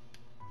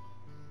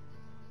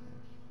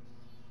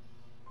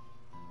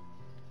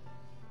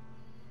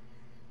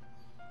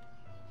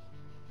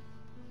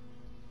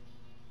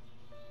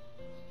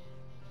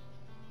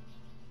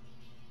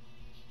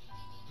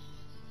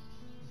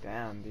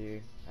 Damn,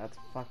 dude. That's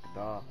fucked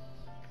up.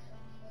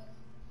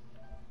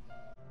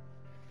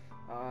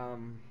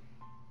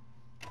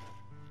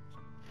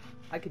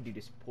 I could do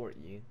to support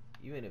you,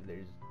 even if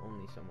there's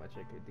only so much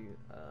I could do.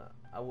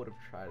 I would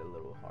have tried a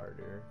little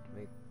harder to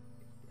make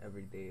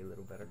every day a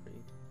little better for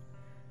you.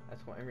 That's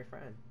why I'm your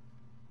friend.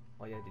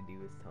 All you had to do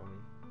was tell me.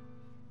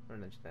 I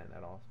don't understand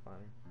that all, Spire.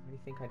 Why do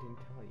you think I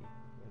didn't tell you?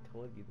 If I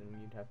told you, then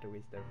you'd have to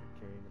waste effort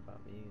caring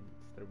about me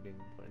instead of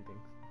doing important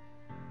things.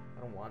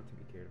 I don't want to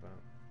be cared about.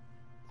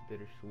 It's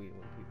bittersweet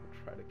when people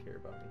try to care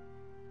about me.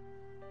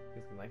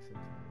 It feels nice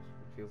sometimes.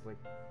 It feels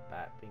like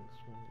that being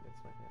swung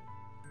against my head.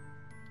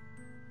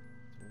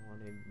 I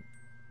wanted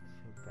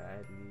so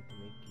badly to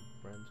make you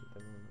friends with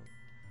everyone else.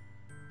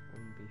 I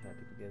wouldn't be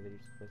happy together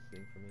is the best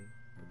thing for me.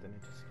 But then I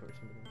discovered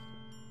something else too.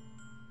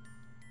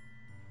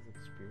 It feels like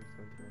spirits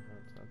going through my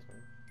heart, so that's why.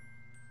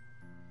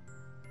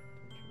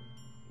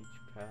 Each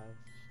path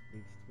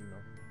leads to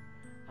nowhere.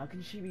 How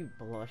can she be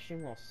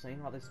blushing while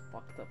saying all this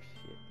fucked up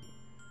shit?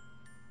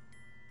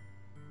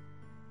 I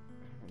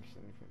don't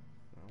understand anything.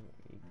 I don't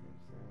need to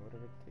understand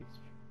whatever it takes.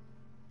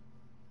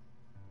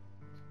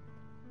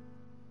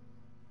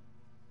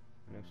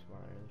 No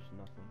Spire, there's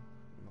nothing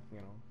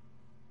at all.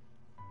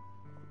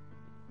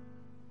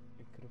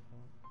 It could have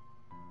helped.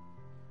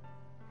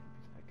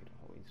 Because I could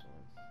always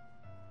was.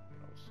 But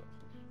I was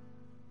selfish.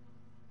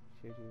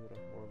 Showed you what a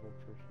horrible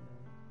person I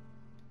am.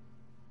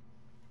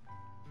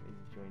 I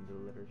joined the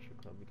literature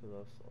club because I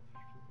was selfish.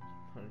 I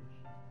was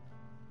punished.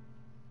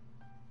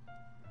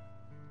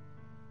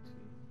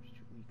 See, I'm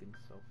just weak and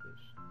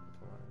selfish.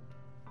 That's all I am.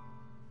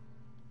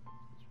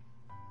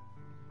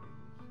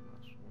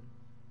 Last one.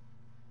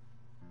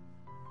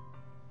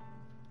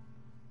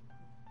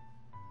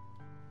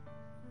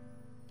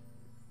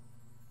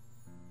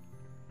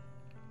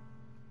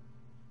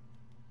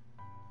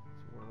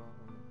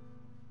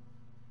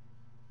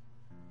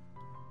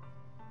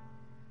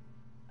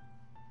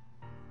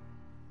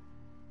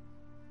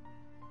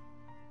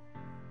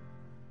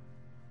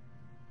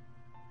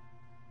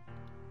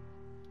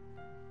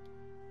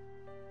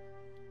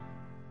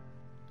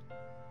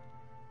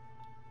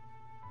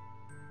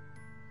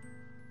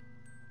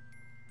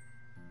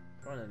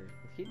 I don't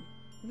understand.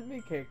 The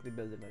main character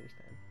doesn't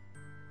understand.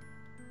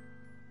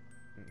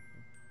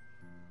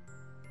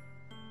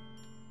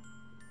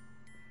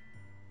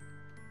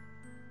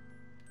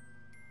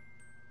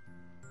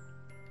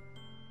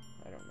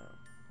 I don't know.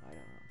 I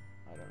don't know.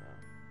 I don't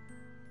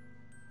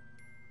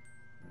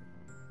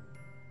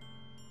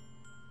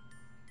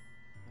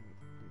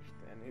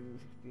understand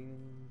his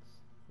feelings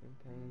and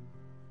pain.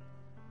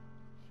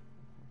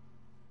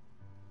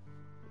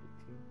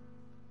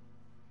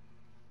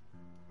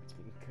 It's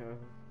gonna go.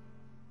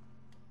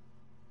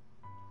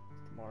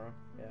 Tomorrow,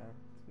 yeah,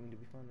 it's going to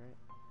be fun, right?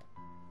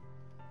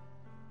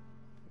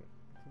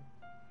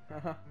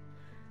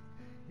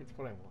 It's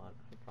what I want,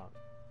 I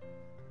promise.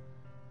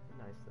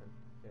 Nice then,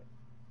 yeah.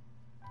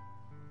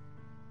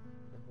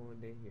 The whole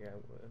day here I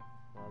would.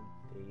 All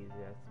days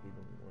it has to be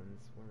the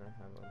ones when I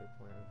have other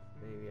plans.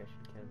 Maybe I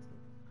should cancel.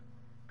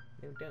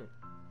 No, don't.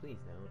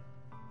 Please don't.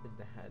 With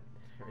that, I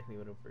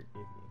really would have forgive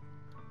you.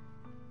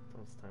 It's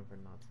almost time for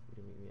Natsuki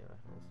to meet me at the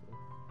house.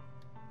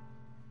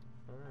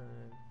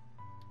 Alright.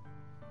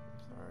 I'm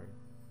sorry.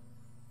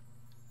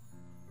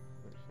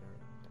 I'm sorry.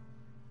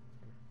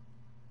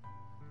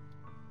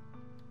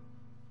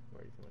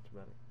 Worry too much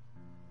about it.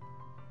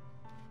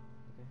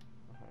 Okay,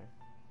 alright.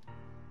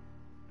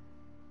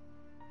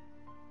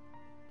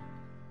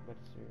 But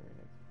it's your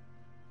next.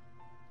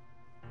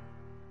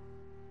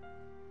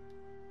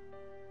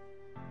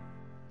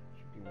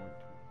 Should be warned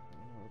to.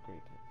 Have a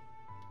great day.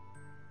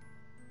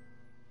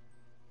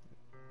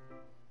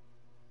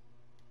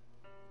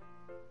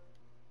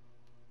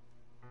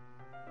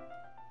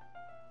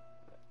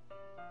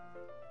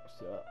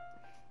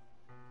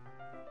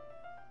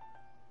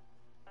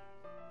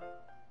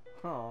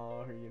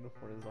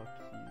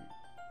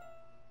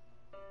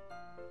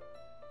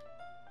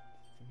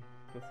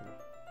 Listen.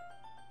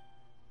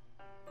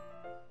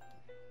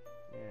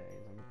 Yeah,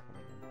 he's only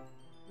coming in.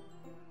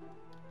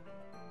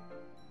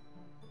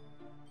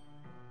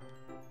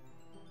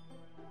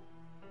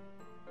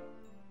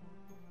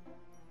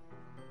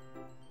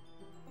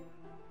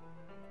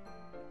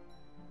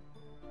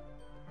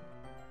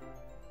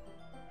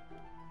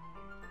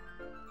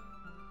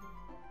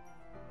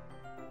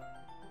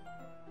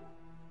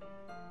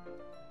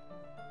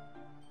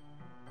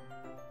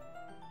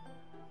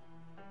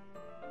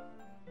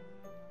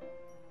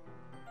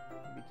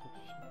 Be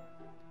touchy.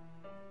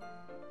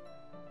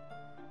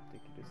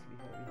 Take it to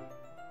sleep heavy.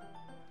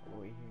 All the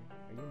way here.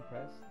 Are you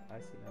impressed? I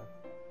see now.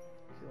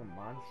 You feel a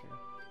monster.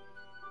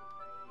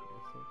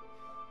 Yes, sir.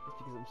 It's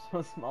because I'm so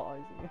small,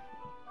 isn't it?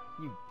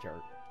 You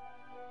jerk.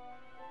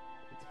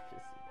 It's a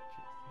fist.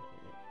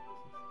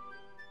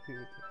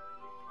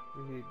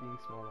 You hate being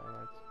small that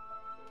much.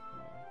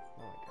 It's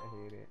not like I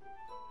hate it.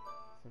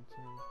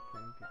 Sometimes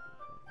bring people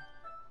down.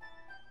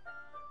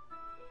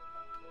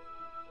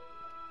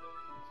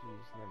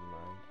 Jeez, never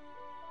mind.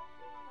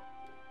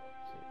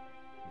 Shit.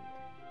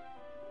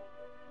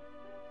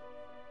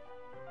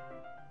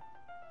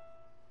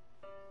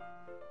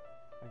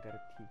 I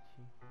gotta teach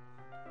you.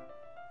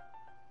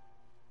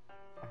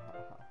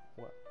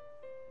 What?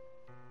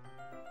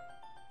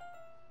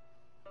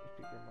 You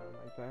pick your mom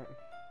like that?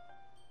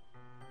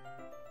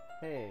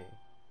 Hey.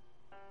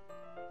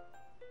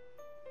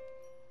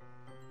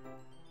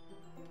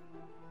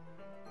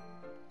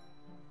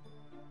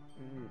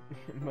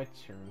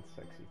 Mature and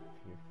sexy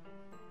too.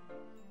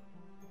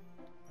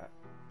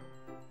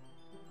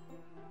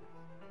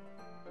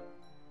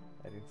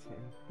 I didn't say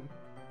anything.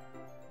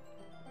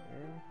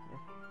 Yeah.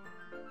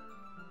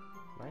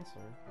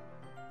 Nicer.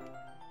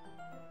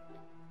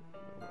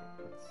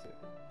 Let's sit.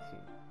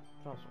 See.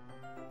 Transfer.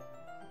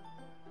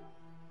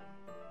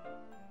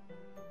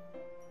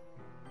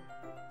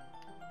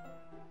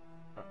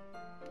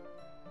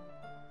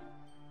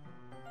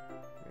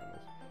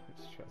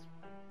 It's stressful.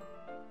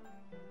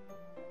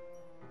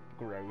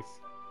 Gross.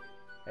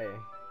 Hey.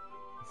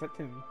 Is that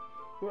to me?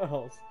 Who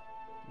else?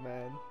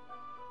 Man.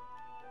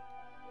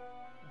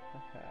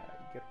 Haha,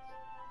 you get it.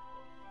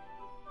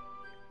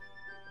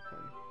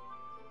 Funny.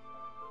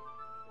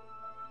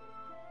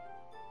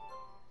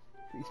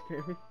 Please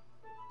spare me.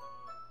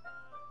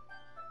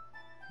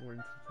 When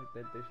stuff like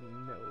that, there's no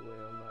way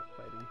I'm not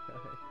fighting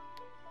back.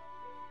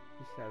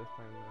 You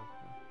satisfy enough.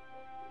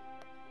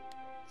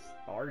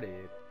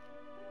 Started.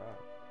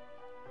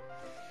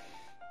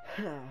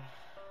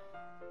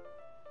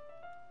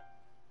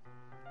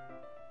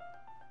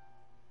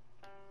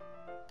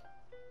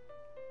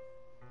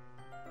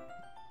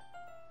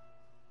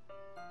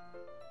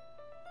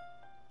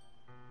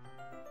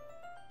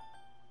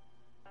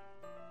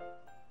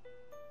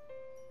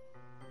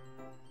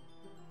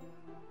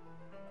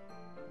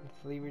 The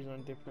flavors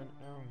aren't different.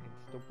 Everyone can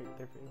still pick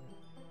their favorite.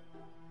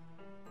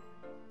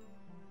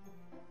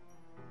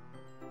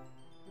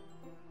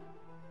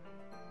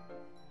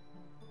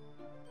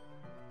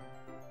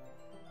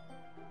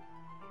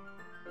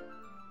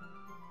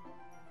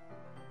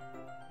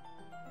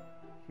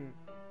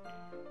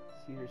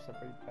 Caesar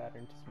separate batter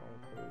into small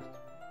closed.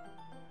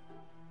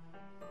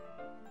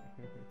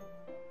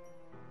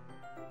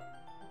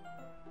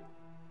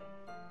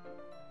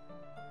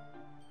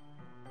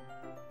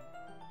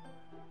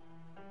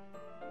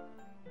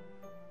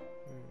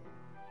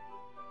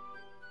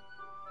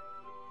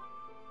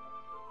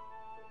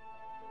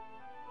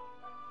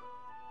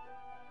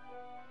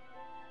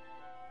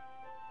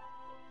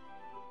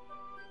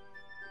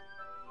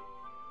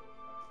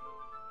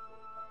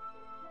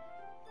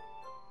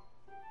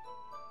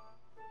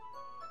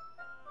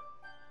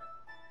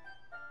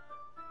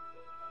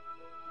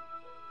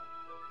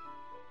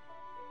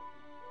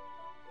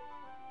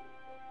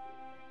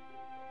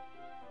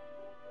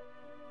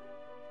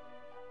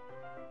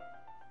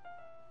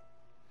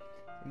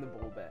 In the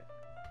bowl back.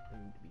 I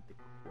need to beat the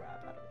crap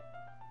out of it.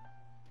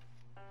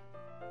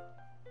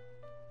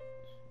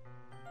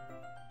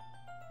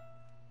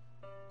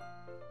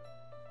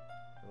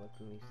 I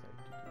luckily started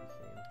to do the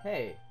same.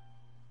 Hey!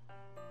 I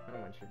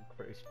don't want your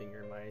gross finger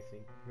in my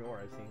icing. Your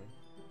icing.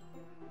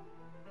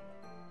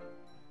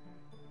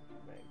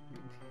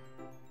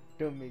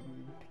 Don't make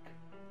me.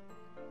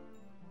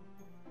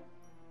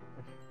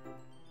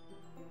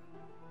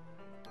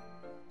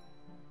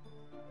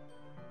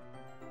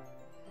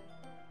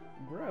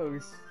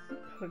 Gross.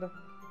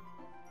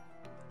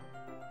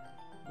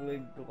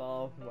 Big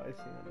glove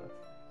icing on that.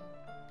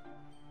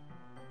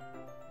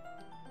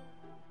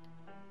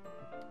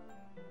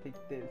 Take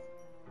this.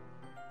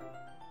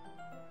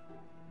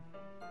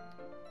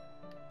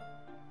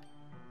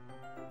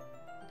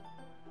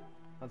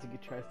 Once you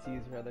tries to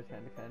use her other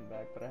hand to hand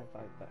back, but I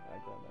find that I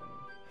got that.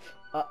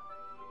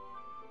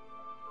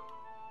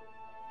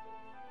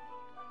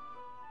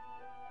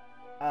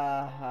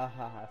 Ha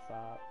ha,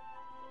 stop.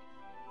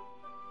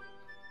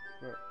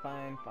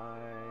 Fine,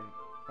 fine.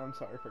 I'm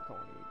sorry for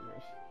calling you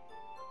gross.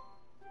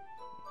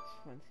 It's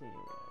fun seeing your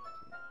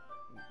reaction.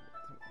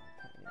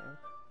 You know?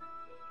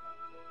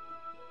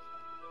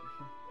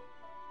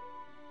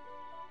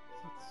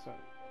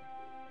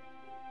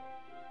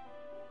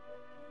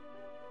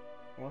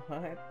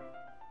 What?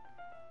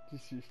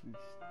 Just seriously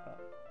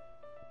stop.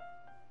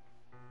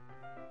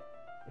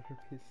 You're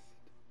pissed.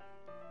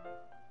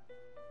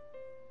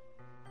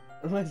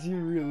 Unless you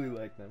really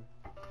like them.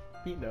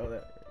 You know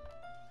that, right?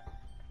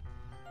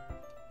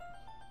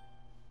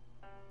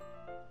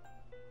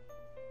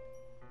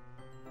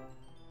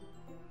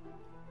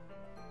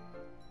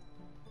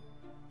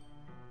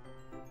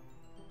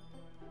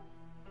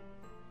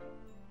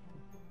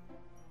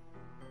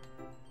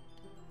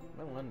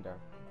 No wonder.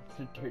 It's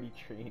a dirty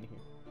train here.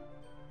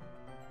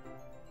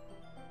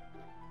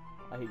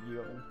 I hate you,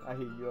 Oven. I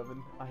hate you,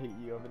 Oven. I hate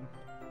you, Oven.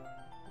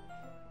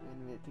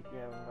 Admit to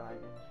grab a bag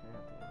and share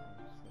out the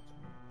others.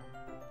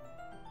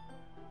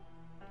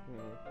 That's me.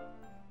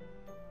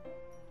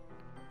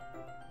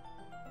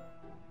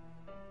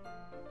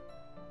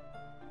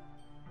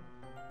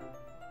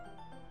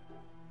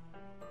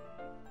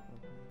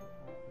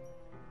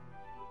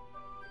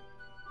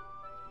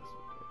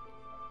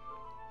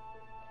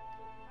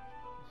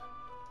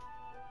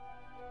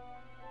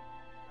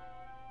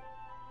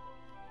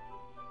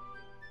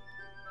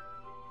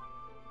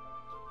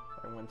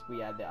 And once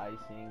we add the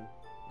icing,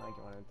 like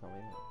you want to tell me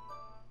that.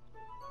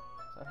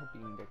 So I hope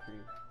you can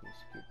decorate your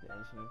scoop the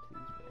icing into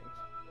these bags.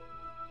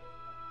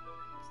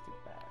 Stick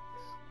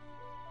bags.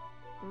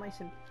 Nice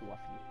and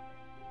fluffy.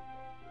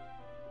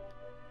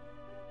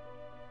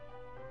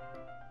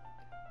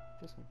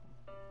 Just one.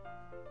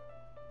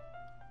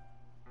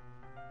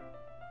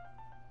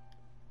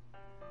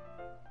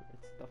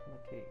 It's stuff in the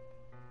cake.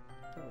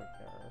 There we go.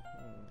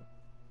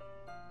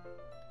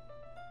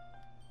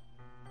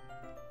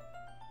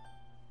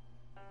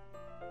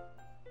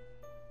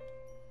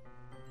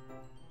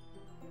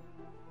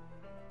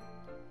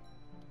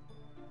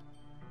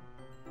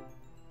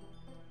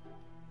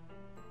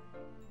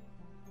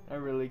 A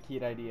really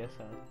cute idea,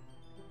 son.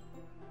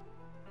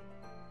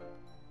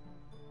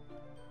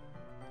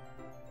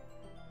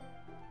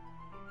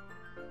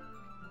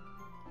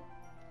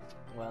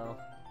 Well,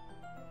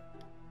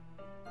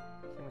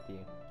 same with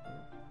you.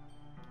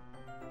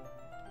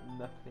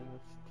 Nothing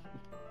with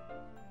Steve.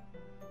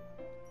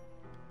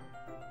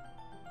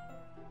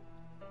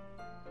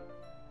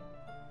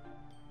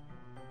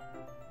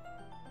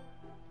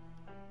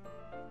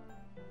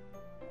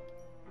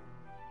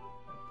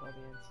 That's all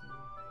the answer.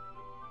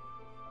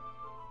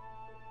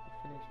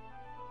 Finished.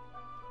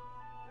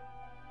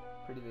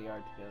 Pretty they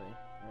are together.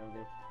 Or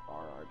they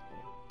are, aren't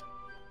they?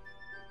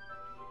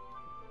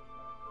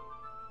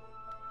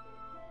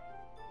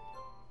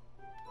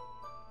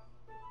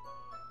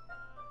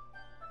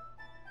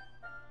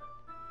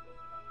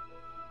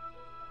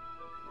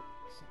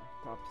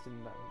 Tops in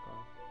that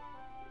regard.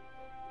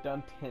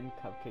 Done 10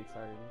 cupcakes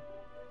already.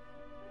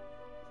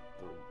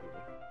 Still good.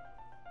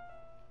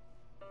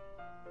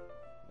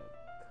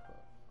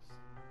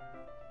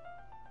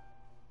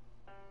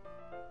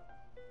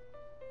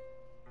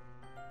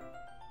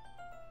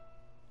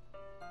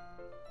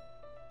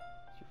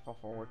 It's your fault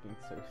for working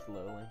so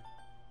slowly.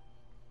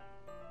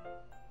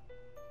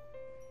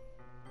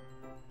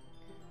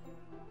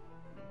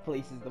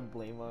 Places the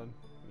blame on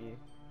me.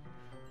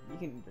 You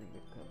can bring the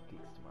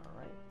cupcakes tomorrow,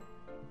 right?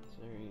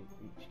 So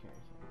each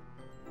carries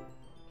one.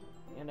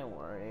 Yeah, don't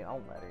worry,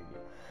 I'll let her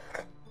you.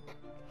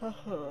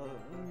 Haha,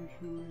 I'm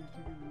sure you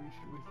can wish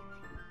with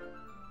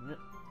you.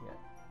 Yeah.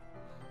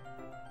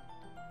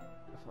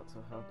 I felt so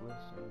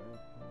helpless.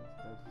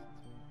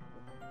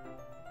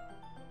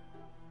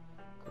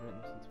 Couldn't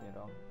listen to me at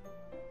all.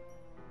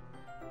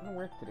 I'm gonna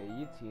work today,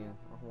 you too.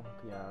 I'll walk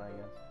you out, I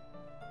guess.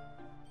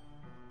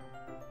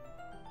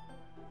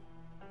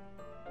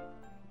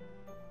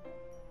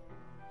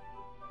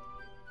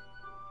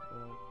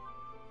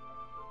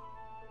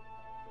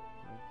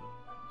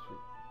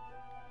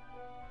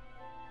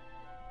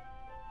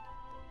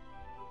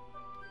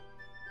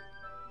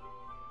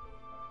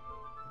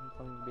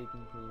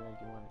 Baking tea like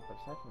you want it, but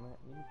aside from that,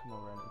 you can come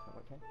over anytime,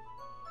 okay?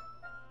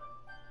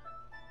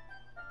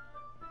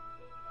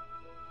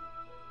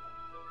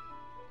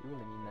 You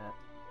really mean that?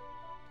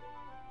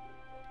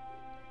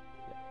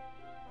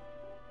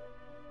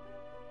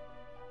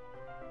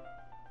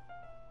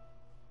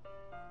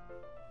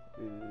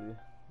 Yeah.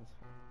 That's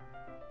fine.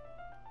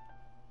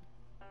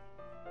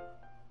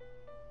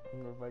 I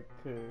don't know if I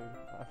could.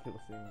 I feel the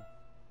same.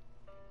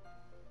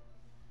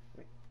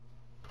 Wait.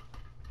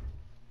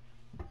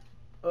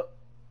 Oh!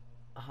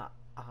 Ha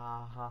ha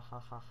ha ha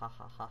ha ha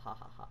ha ha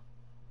ha ha.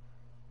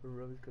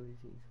 Rose colored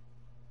cheese.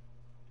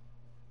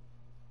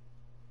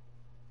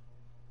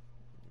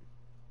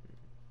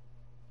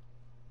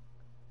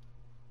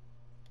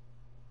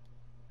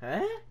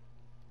 Huh?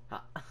 Ha.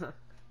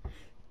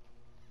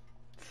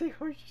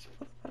 Sayori just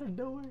put out of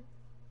nowhere.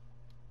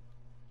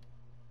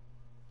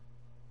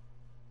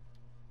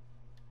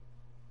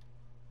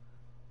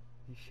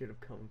 You should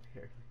have come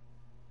here.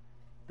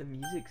 The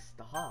music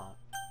stopped.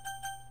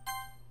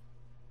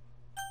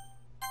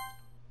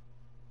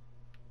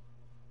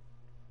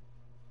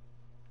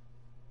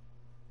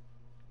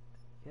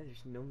 Yeah,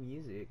 there's no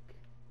music.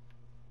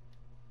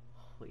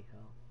 Holy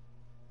hell.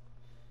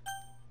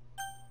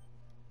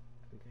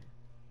 Okay.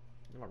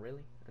 Oh,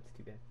 really? That's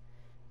too bad.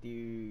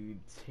 Dude,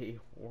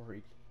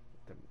 Sayori,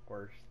 the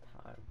worst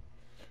time.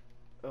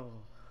 Oh,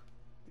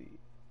 dude.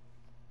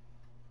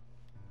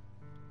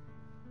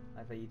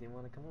 I thought you didn't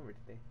want to come over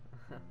today.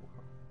 Well,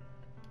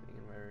 being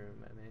in my room,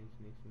 my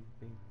imagination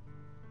thing.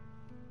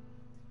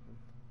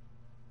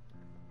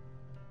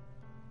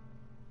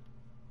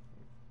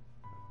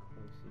 How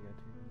close you got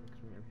to him makes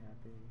me really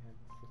happy. You had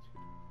such a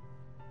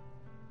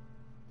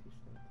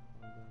decent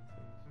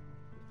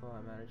that's all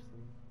that matters to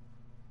me.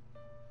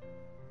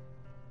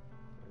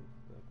 I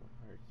feel like my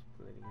heart is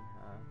splitting in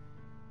half.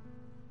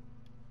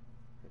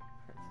 It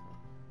hurts so.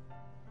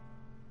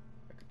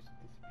 I could just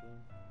disappear.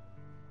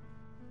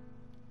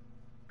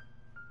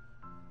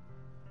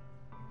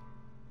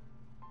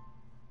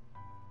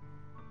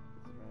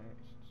 It's alright, I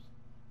should just...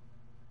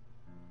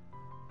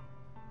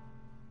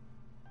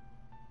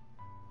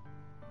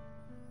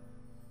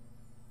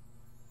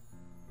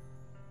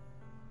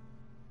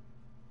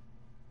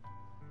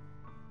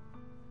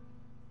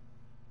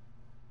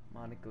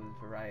 Monica was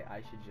right,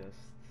 I should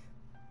just...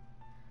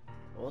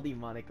 Only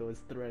Monica was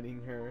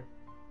threatening her.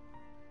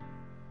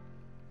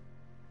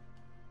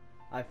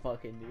 I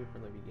fucking knew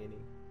from the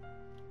beginning.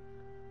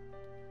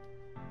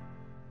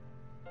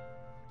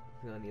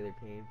 Feel any other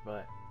pain,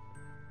 but...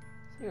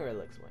 Sayori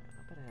looks well.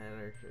 I bet I had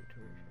her shirt to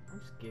her shirt.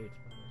 I'm scared,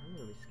 Spider. I'm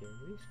really scared.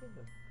 What are you scared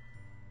of?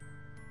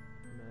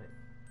 Not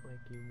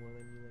like you more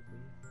than you like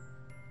me.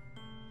 I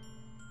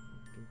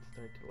can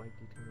start to like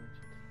you too much.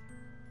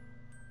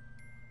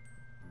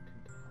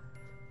 Too hot.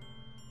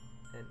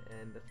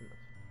 And that's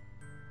enough.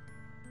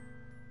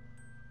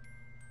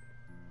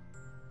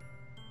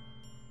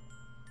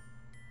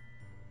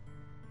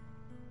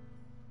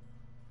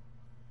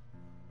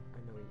 I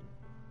know what you mean.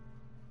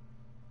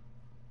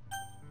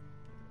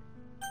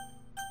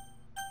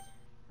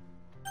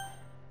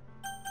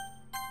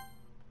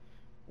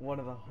 One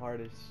of the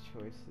hardest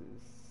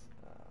choices.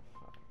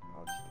 Fuck.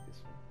 I'll just do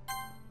this one.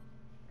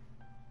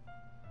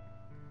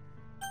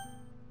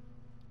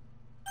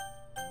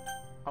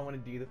 I want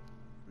to do the.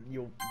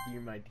 You'll be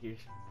my dear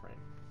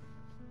friend.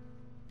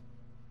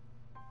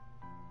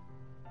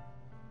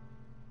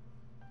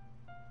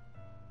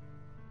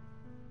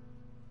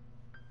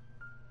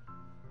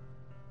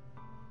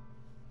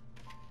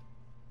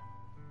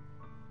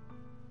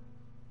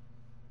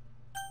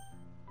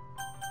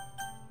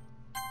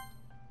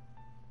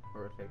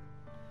 Perfect.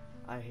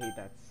 I hate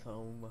that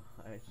so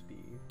much,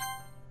 dude.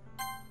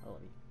 I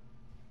love you.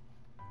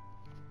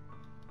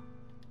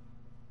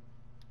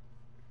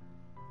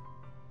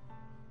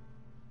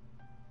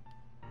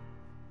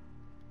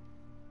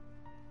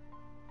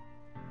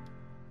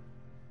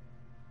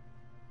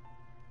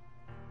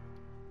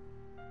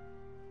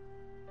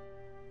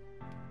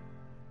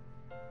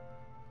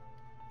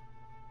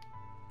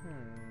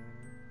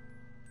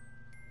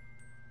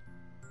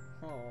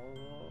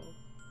 Oh.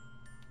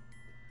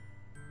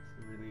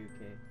 It's really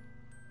okay.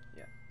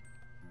 Yeah.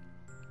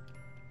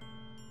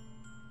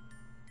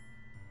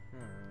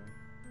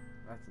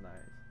 That's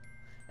nice.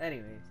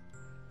 Anyways,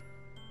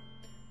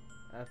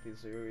 after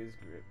Sayori's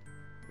grip,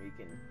 we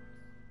can.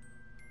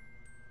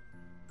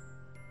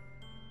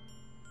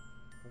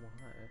 What?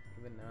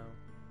 Even now,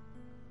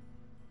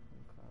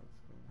 clouds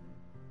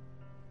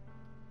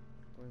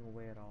going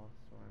away at all.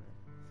 So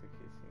it's a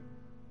kissing.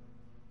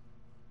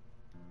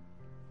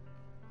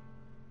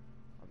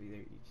 I'll be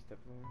there each step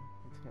of the way.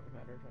 It's not a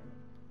matter of time.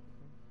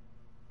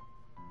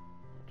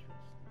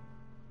 Interesting.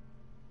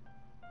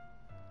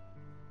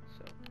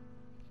 So.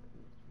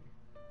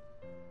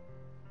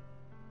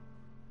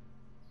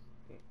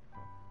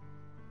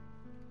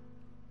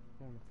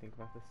 I want to think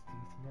about this too,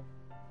 you know?